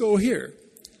 Ooh, let's go here.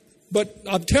 But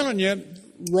I'm telling you,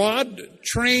 Rod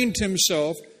trained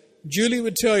himself. Julie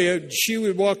would tell you, she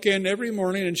would walk in every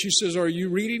morning and she says, "Are you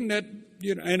reading that?"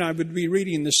 And I would be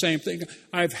reading the same thing.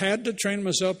 I've had to train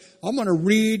myself. I'm going to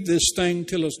read this thing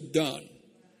till it's done.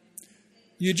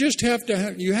 You just have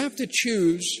to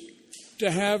choose to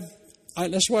have.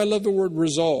 That's why I love the word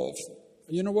resolve.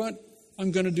 You know what? I'm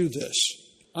going to do this.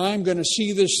 I'm going to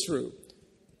see this through.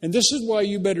 And this is why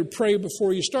you better pray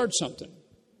before you start something.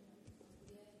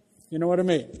 You know what I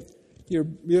mean? You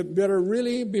better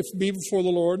really be before the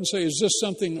Lord and say, is this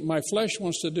something that my flesh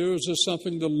wants to do? Is this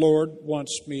something the Lord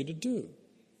wants me to do?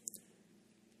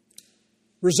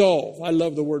 Resolve. I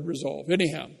love the word resolve.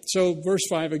 Anyhow, so verse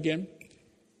 5 again.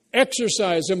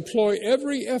 Exercise, employ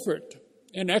every effort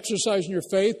in exercising your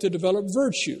faith to develop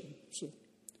virtue,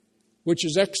 which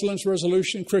is excellence,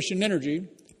 resolution, Christian energy.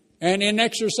 And in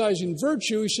exercising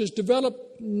virtue, he says, develop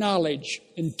knowledge,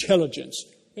 intelligence.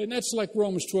 And that's like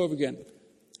Romans 12 again.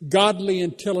 Godly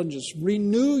intelligence.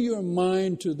 Renew your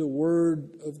mind to the Word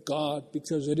of God,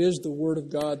 because it is the Word of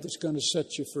God that's going to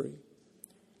set you free.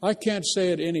 I can't say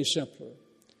it any simpler.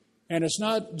 And it's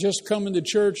not just coming to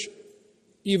church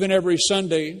even every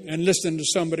Sunday and listening to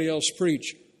somebody else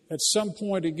preach. At some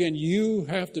point, again, you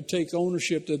have to take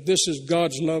ownership that this is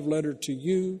God's love letter to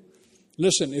you.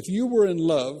 Listen, if you were in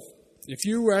love, if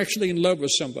you were actually in love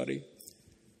with somebody,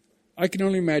 I can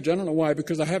only imagine, I don't know why,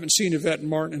 because I haven't seen Yvette and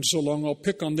Martin in so long, I'll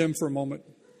pick on them for a moment.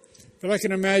 But I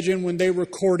can imagine when they were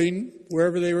courting,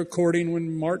 wherever they were courting,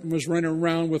 when Martin was running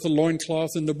around with a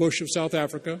loincloth in the bush of South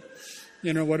Africa,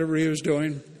 whatever he was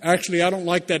doing. Actually, I don't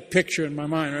like that picture in my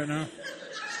mind right now.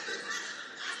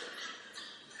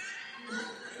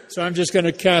 So I'm just going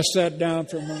to cast that down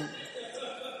for a moment.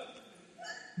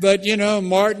 But,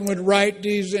 Martin would write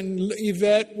these, and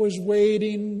Yvette was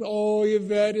waiting. Oh,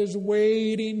 Yvette is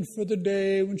waiting for the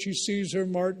day when she sees her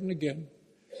Martin again.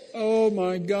 Oh,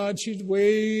 my God, she's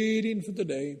waiting for the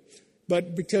day.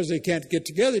 But because they can't get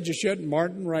together just yet,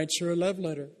 Martin writes her a love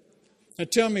letter. Now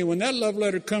tell me, when that love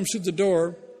letter comes to the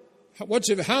door,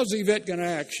 how's Yvette going to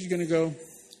act? She's going to go,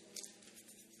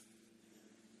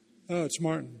 oh, it's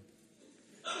Martin.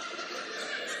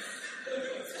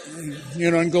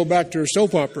 And go back to her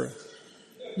soap opera.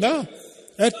 No,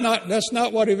 that's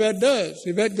not what Yvette does.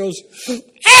 Yvette goes,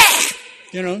 ah!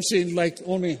 Seems like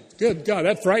only, good God,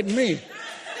 that frightened me.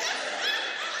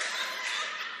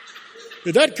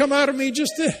 Did that come out of me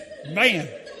just then? Man,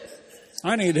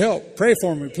 I need help. Pray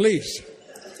for me, please.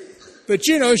 But,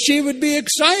 she would be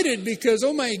excited because,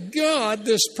 oh my God,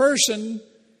 this person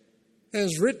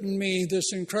has written me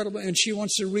this incredible, and she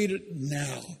wants to read it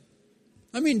now.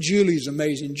 I mean, Julie's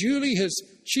amazing.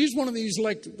 She's one of these,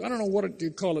 I don't know what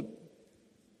you call it.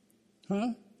 Huh?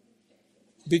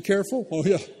 Be careful? Oh,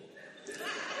 yeah.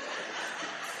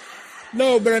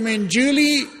 No, but I mean,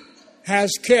 Julie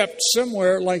has kept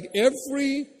somewhere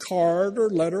every card or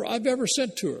letter I've ever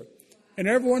sent to her. And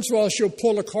every once in a while, she'll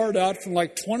pull a card out from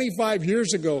 25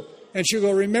 years ago. And she'll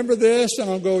go, remember this? And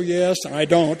I'll go, yes. And I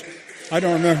don't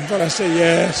remember. But I say,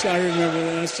 yes, I remember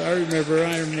this. I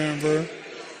remember.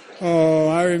 Oh,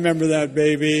 I remember that,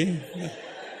 baby.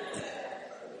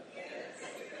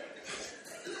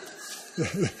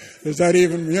 Is that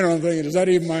even, I'm thinking, is that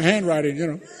even my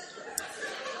handwriting,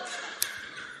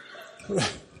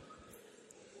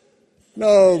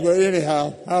 No, but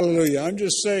anyhow, hallelujah. I'm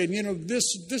just saying, this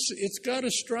it's got to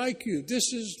strike you.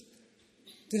 This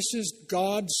is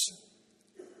God's,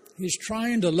 He's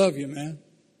trying to love you, man.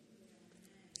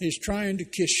 He's trying to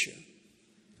kiss you.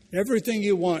 Everything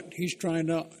you want, He's trying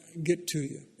to get to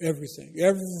you. Everything.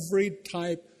 Every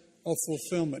type of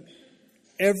fulfillment.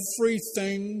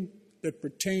 Everything that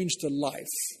pertains to life.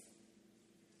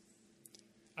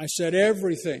 I said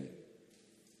everything.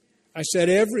 I said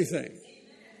everything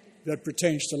that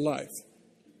pertains to life.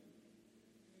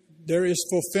 There is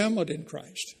fulfillment in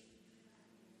Christ.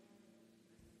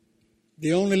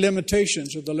 The only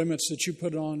limitations are the limits that you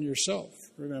put on yourself,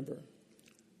 remember.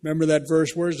 Remember that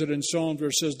verse, where is it in Psalms, where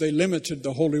it says they limited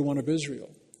the Holy One of Israel.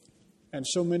 And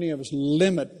so many of us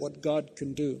limit what God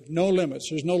can do. No limits.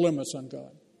 There's no limits on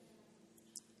God.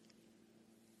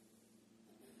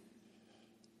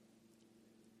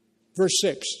 Verse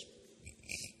 6.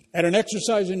 At an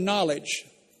exercise in knowledge,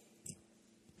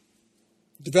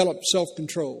 develop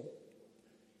self-control.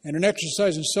 And an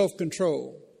exercise in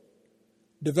self-control,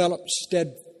 develop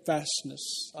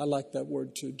steadfastness. I like that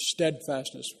word too.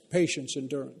 Steadfastness, patience,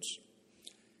 endurance.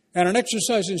 And an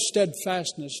exercise in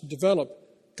steadfastness, develop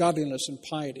godliness and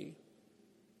piety.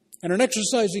 And an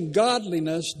exercise in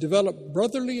godliness, develop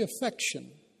brotherly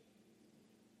affection.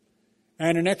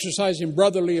 And an exercise in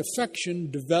brotherly affection,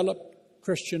 develop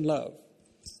Christian love.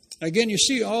 Again, you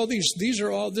see all this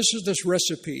is this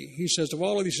recipe. He says, of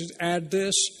all of these, add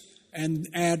this, and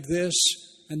add this,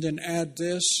 and then add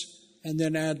this, and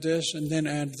then add this, and then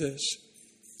add this.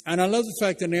 And I love the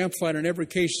fact that in Amplified, in every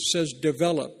case, it says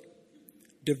develop.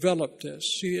 Develop this.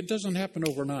 See, it doesn't happen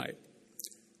overnight.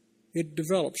 It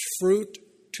develops. Fruit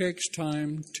takes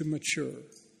time to mature.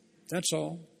 That's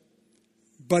all.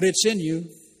 But it's in you.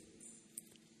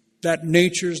 That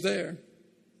nature's there.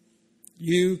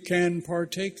 You can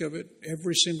partake of it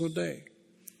every single day.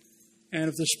 And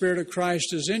if the Spirit of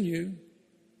Christ is in you,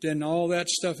 then all that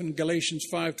stuff in Galatians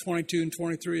 5:22 and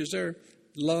 23 is there.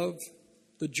 Love,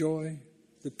 the joy,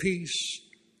 the peace,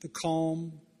 the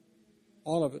calm,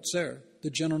 all of it's there. The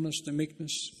gentleness, the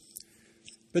meekness.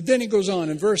 But then he goes on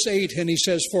in verse 8 and he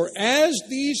says, for as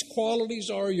these qualities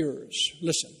are yours,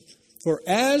 listen, for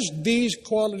as these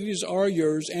qualities are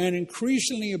yours and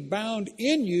increasingly abound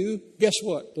in you, guess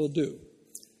what they'll do?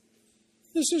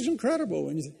 This is incredible.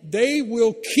 They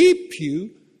will keep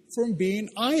you from being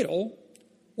idle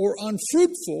or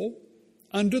unfruitful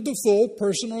under the full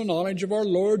personal knowledge of our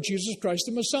Lord Jesus Christ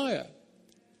the Messiah.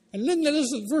 And then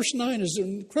verse 9 is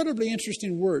incredibly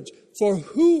interesting words. For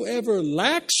whoever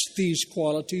lacks these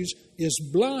qualities is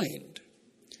blind,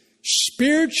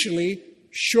 spiritually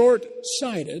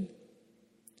short-sighted,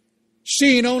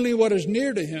 seeing only what is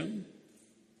near to him,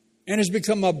 and has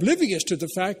become oblivious to the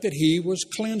fact that he was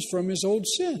cleansed from his old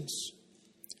sins.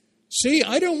 See,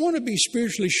 I don't want to be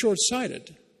spiritually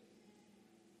short-sighted.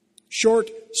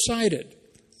 Short-sighted.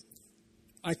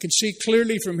 I can see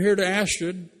clearly from here to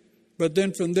Ashford, but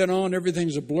then from then on,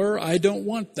 everything's a blur. I don't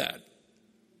want that.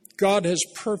 God has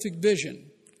perfect vision.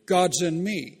 God's in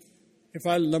me.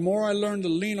 The more I learn to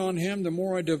lean on Him, the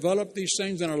more I develop these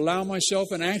things and allow myself,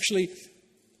 and actually,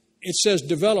 it says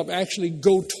develop, actually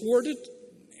go toward it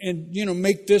and,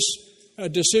 make this a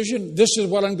decision. This is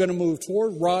what I'm going to move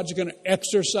toward. Rod's going to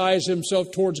exercise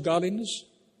himself towards godliness.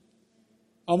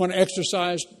 I'm going to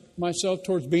exercise myself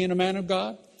towards being a man of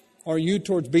God. Or you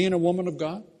towards being a woman of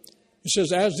God. It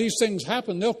says, as these things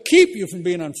happen, they'll keep you from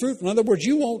being unfruitful. In other words,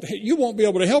 you won't be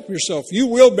able to help yourself. You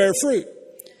will bear fruit.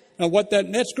 Now,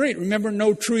 that's great. Remember,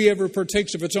 no tree ever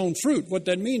partakes of its own fruit. What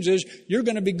that means is you're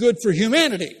going to be good for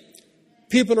humanity.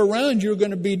 People around you are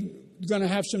going to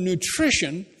have some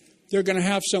nutrition. They're going to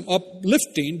have some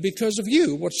uplifting because of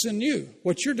you. What's in you?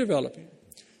 What you're developing.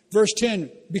 Verse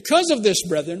 10, because of this,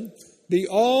 brethren, be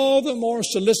all the more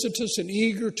solicitous and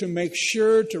eager to make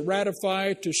sure, to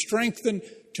ratify, to strengthen,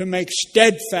 to make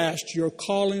steadfast your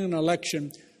calling and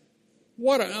election.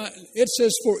 It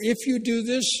says, for if you do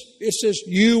this, it says,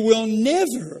 you will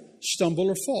never stumble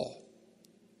or fall.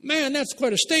 Man, that's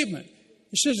quite a statement.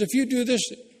 It says, if you do this,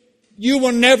 you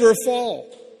will never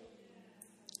fall.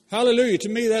 Hallelujah. To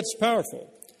me, that's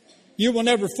powerful. You will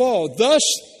never fall. Thus,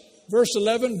 verse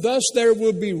 11, thus there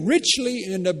will be richly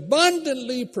and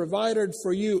abundantly provided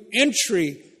for you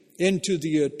entry into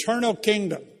the eternal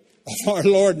kingdom of our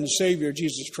Lord and Savior,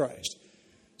 Jesus Christ.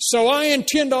 So I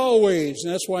intend always,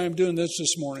 and that's why I'm doing this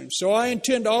morning, so I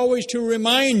intend always to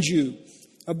remind you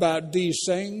about these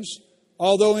things,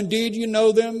 although indeed you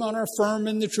know them and are firm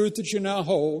in the truth that you now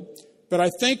hold. But I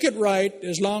think it right,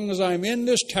 as long as I'm in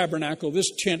this tabernacle,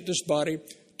 this tent, this body,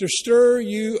 to stir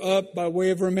you up by way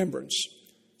of remembrance.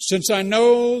 Since I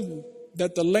know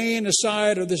that the laying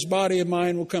aside of this body of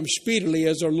mine will come speedily,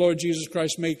 as our Lord Jesus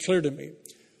Christ made clear to me.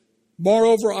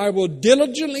 Moreover, I will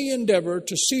diligently endeavor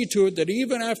to see to it that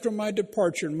even after my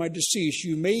departure and my decease,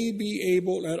 you may be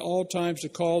able at all times to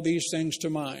call these things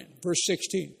to mind. Verse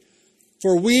 16.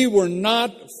 For we were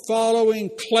not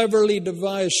following cleverly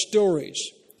devised stories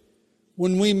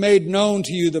when we made known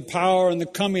to you the power and the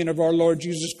coming of our Lord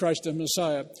Jesus Christ the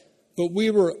Messiah, but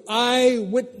we were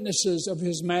eyewitnesses of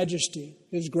His majesty,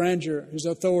 His grandeur, His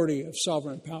authority of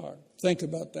sovereign power. Think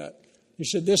about that. He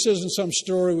said, this isn't some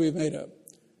story we made up.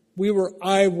 We were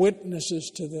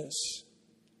eyewitnesses to this.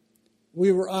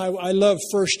 I love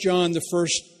 1 John, the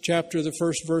first chapter, the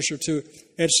first verse or two.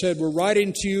 It said, we're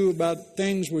writing to you about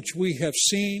things which we have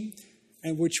seen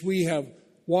and which we have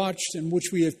watched and which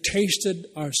we have tasted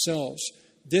ourselves.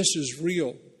 This is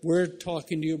real. We're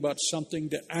talking to you about something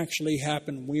that actually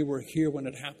happened. We were here when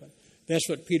it happened. That's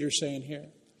what Peter's saying here.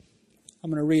 I'm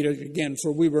going to read it again.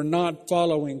 For we were not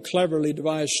following cleverly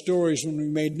devised stories when we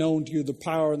made known to you the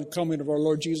power and the coming of our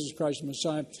Lord Jesus Christ the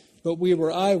Messiah, but we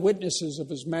were eyewitnesses of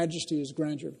His majesty, His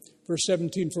grandeur. Verse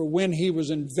 17, for when He was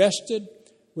invested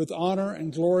with honor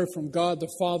and glory from God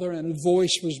the Father, and a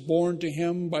voice was borne to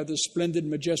Him by the splendid,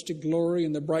 majestic glory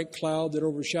and the bright cloud that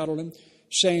overshadowed Him,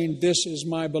 saying, this is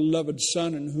my beloved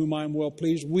Son in whom I am well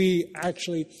pleased. We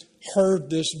actually heard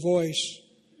this voice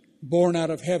born out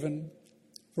of heaven,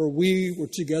 for we were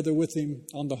together with Him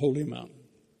on the holy mountain.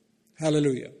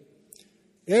 Hallelujah.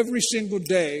 Every single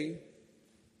day,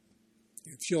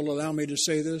 if you'll allow me to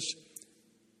say this,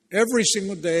 every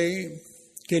single day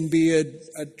can be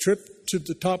a trip to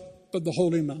the top of the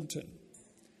holy mountain.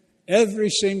 Every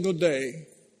single day,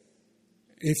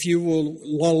 if you will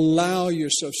allow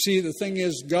yourself. See, the thing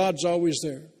is, God's always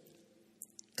there.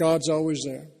 God's always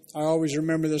there. I always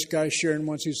remember this guy sharing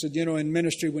once. He said, in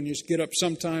ministry, when you get up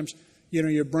sometimes,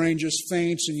 your brain just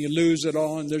faints and you lose it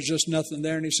all and there's just nothing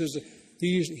there. And he says,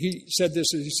 he said this,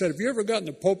 he said, have you ever gotten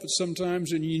in the pulpit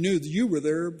sometimes and you knew that you were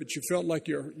there, but you felt like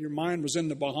your mind was in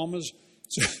the Bahamas?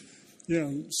 So,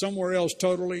 somewhere else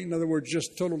totally, in other words,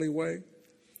 just totally away.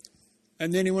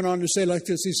 And then he went on to say like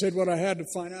this, he said, what I had to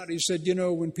find out, he said,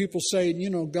 when people say,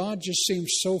 God just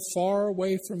seems so far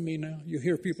away from me now. You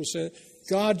hear people say it,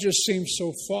 God just seems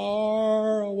so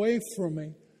far away from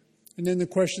me. And then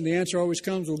the answer always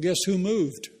comes, well, guess who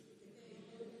moved?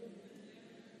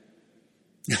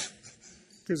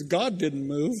 Because God didn't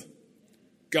move.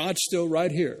 God's still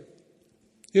right here.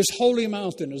 His holy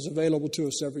mountain is available to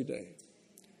us every day.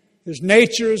 His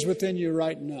nature is within you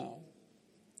right now.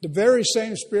 The very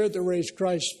same Spirit that raised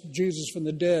Christ Jesus from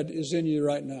the dead is in you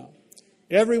right now.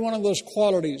 Every one of those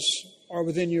qualities are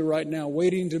within you right now,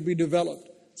 waiting to be developed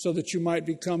so that you might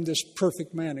become this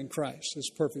perfect man in Christ, this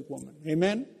perfect woman.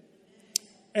 Amen?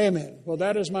 Amen. Well,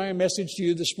 that is my message to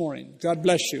you this morning. God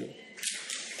bless you.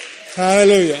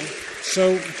 Hallelujah.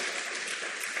 So,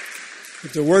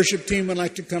 if the worship team would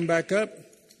like to come back up,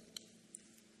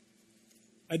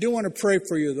 I do want to pray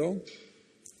for you, though.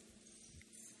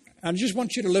 I just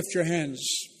want you to lift your hands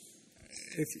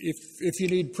if you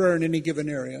need prayer in any given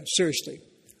area. Seriously.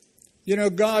 You know,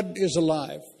 God is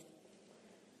alive.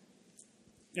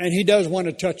 And He does want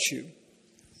to touch you.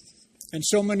 And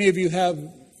so many of you have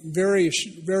very,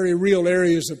 very real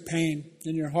areas of pain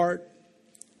in your heart.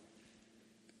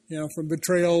 You know, from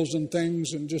betrayals and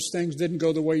things, and just things didn't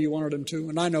go the way you wanted them to.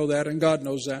 And I know that, and God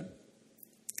knows that.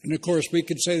 And of course, we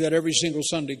could say that every single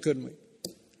Sunday, couldn't we?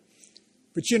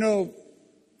 But you know,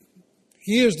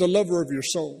 He is the lover of your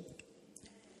soul.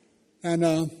 And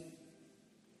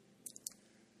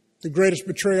the greatest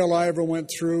betrayal I ever went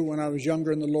through when I was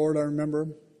younger in the Lord, I remember.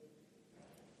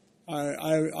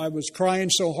 I was crying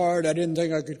so hard, I didn't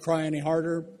think I could cry any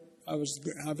harder. I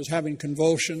was having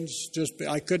convulsions.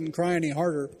 I couldn't cry any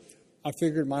harder. I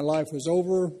figured my life was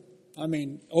over. I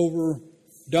mean,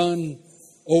 overdone.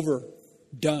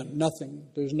 Nothing.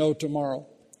 There's no tomorrow.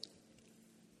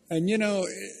 And you know,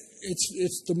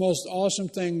 it's the most awesome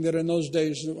thing that in those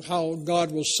days, how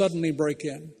God will suddenly break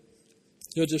in.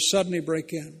 He'll just suddenly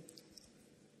break in.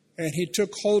 And He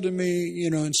took hold of me, you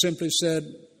know, and simply said,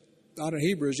 out of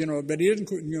Hebrews, you know, but He didn't.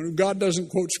 You know, God doesn't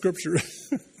quote Scripture.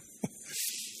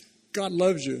 God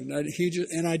loves you.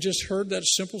 And I just heard that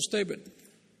simple statement.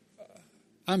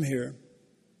 I'm here.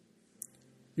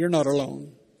 You're not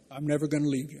alone. I'm never going to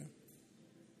leave you.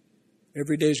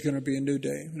 Every day is going to be a new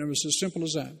day. And it was as simple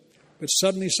as that. But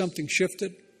suddenly something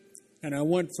shifted, and I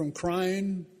went from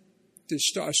crying to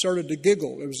I started to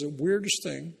giggle. It was the weirdest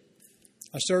thing.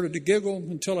 I started to giggle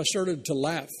until I started to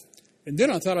laugh. And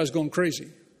then I thought I was going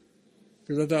crazy.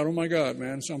 Because I thought, oh my God,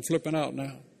 man, so I'm flipping out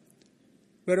now.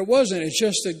 But it wasn't. It's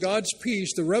just that God's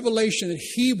peace, the revelation that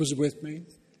He was with me,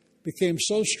 became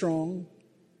so strong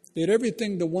that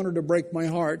everything that wanted to break my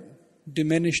heart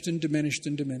diminished and diminished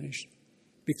and diminished.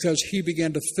 Because He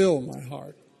began to fill my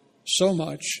heart so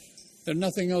much that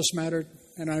nothing else mattered.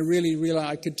 And I really realized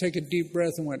I could take a deep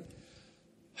breath and went,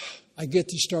 I get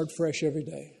to start fresh every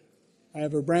day. I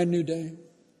have a brand new day.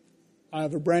 I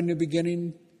have a brand new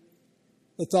beginning.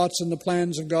 The thoughts and the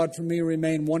plans of God for me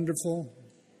remain wonderful.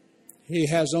 He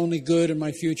has only good in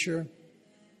my future.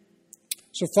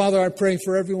 So, Father, I pray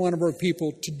for every one of our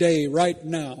people today, right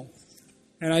now.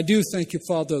 And I do thank You,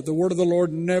 Father. The word of the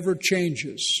Lord never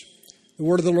changes. The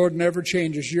word of the Lord never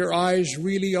changes. Your eyes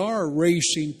really are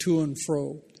racing to and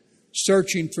fro,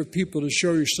 searching for people to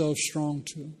show Yourself strong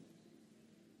to.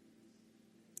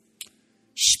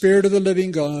 Spirit of the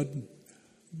living God,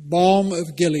 balm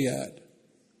of Gilead,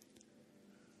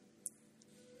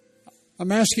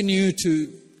 I'm asking You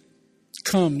to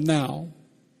come now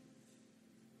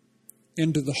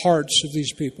into the hearts of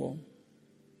these people.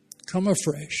 Come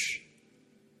afresh.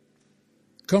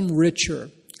 Come richer.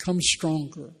 Come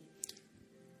stronger.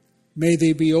 May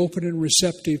they be open and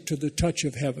receptive to the touch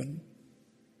of heaven.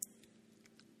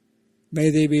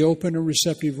 May they be open and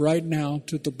receptive right now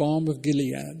to the balm of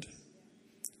Gilead,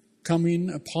 coming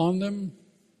upon them,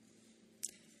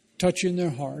 touching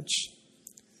their hearts,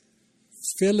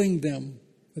 filling them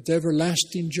with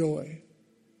everlasting joy,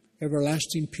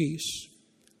 everlasting peace,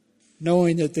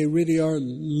 knowing that they really are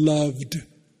loved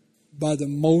by the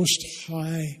Most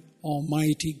High,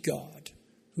 Almighty God,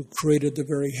 who created the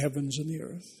very heavens and the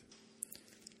earth.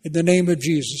 In the name of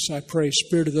Jesus, I pray,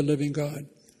 Spirit of the living God,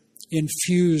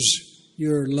 infuse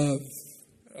Your love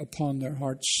upon their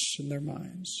hearts and their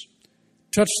minds.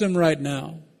 Touch them right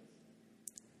now.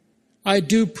 I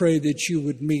do pray that You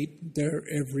would meet their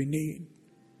every need.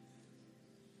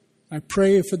 I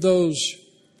pray for those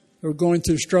who are going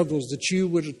through struggles that You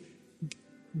would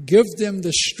give them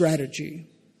the strategy.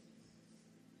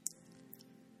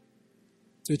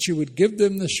 That You would give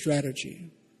them the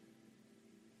strategy.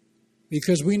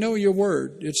 Because we know Your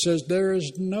word. It says there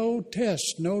is no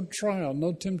test, no trial,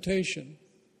 no temptation,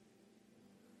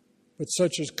 but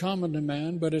such as common to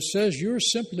man. But it says You're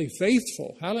simply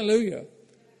faithful. Hallelujah.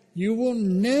 You will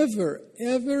never,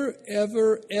 ever,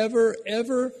 ever, ever,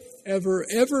 ever, ever,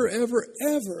 ever, ever,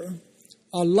 ever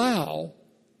allow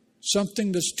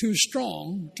something that's too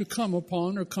strong to come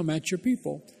upon or come at Your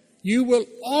people. You will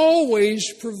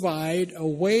always provide a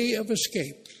way of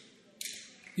escape.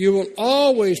 You will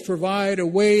always provide a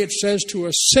way, it says, to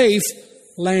a safe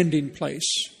landing place.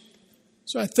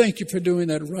 So I thank You for doing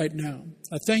that right now.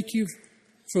 I thank You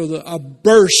for a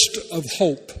burst of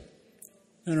hope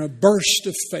and a burst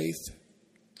of faith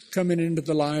coming into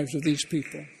the lives of these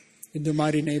people. In the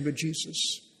mighty name of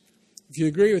Jesus. If you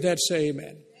agree with that, say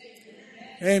amen.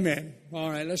 Amen. All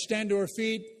right, let's stand to our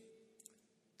feet.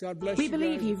 God bless you. We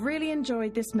believe you've really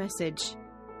enjoyed this message.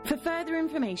 For further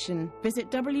information, visit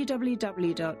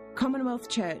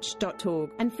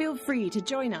www.commonwealthchurch.org and feel free to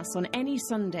join us on any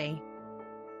Sunday.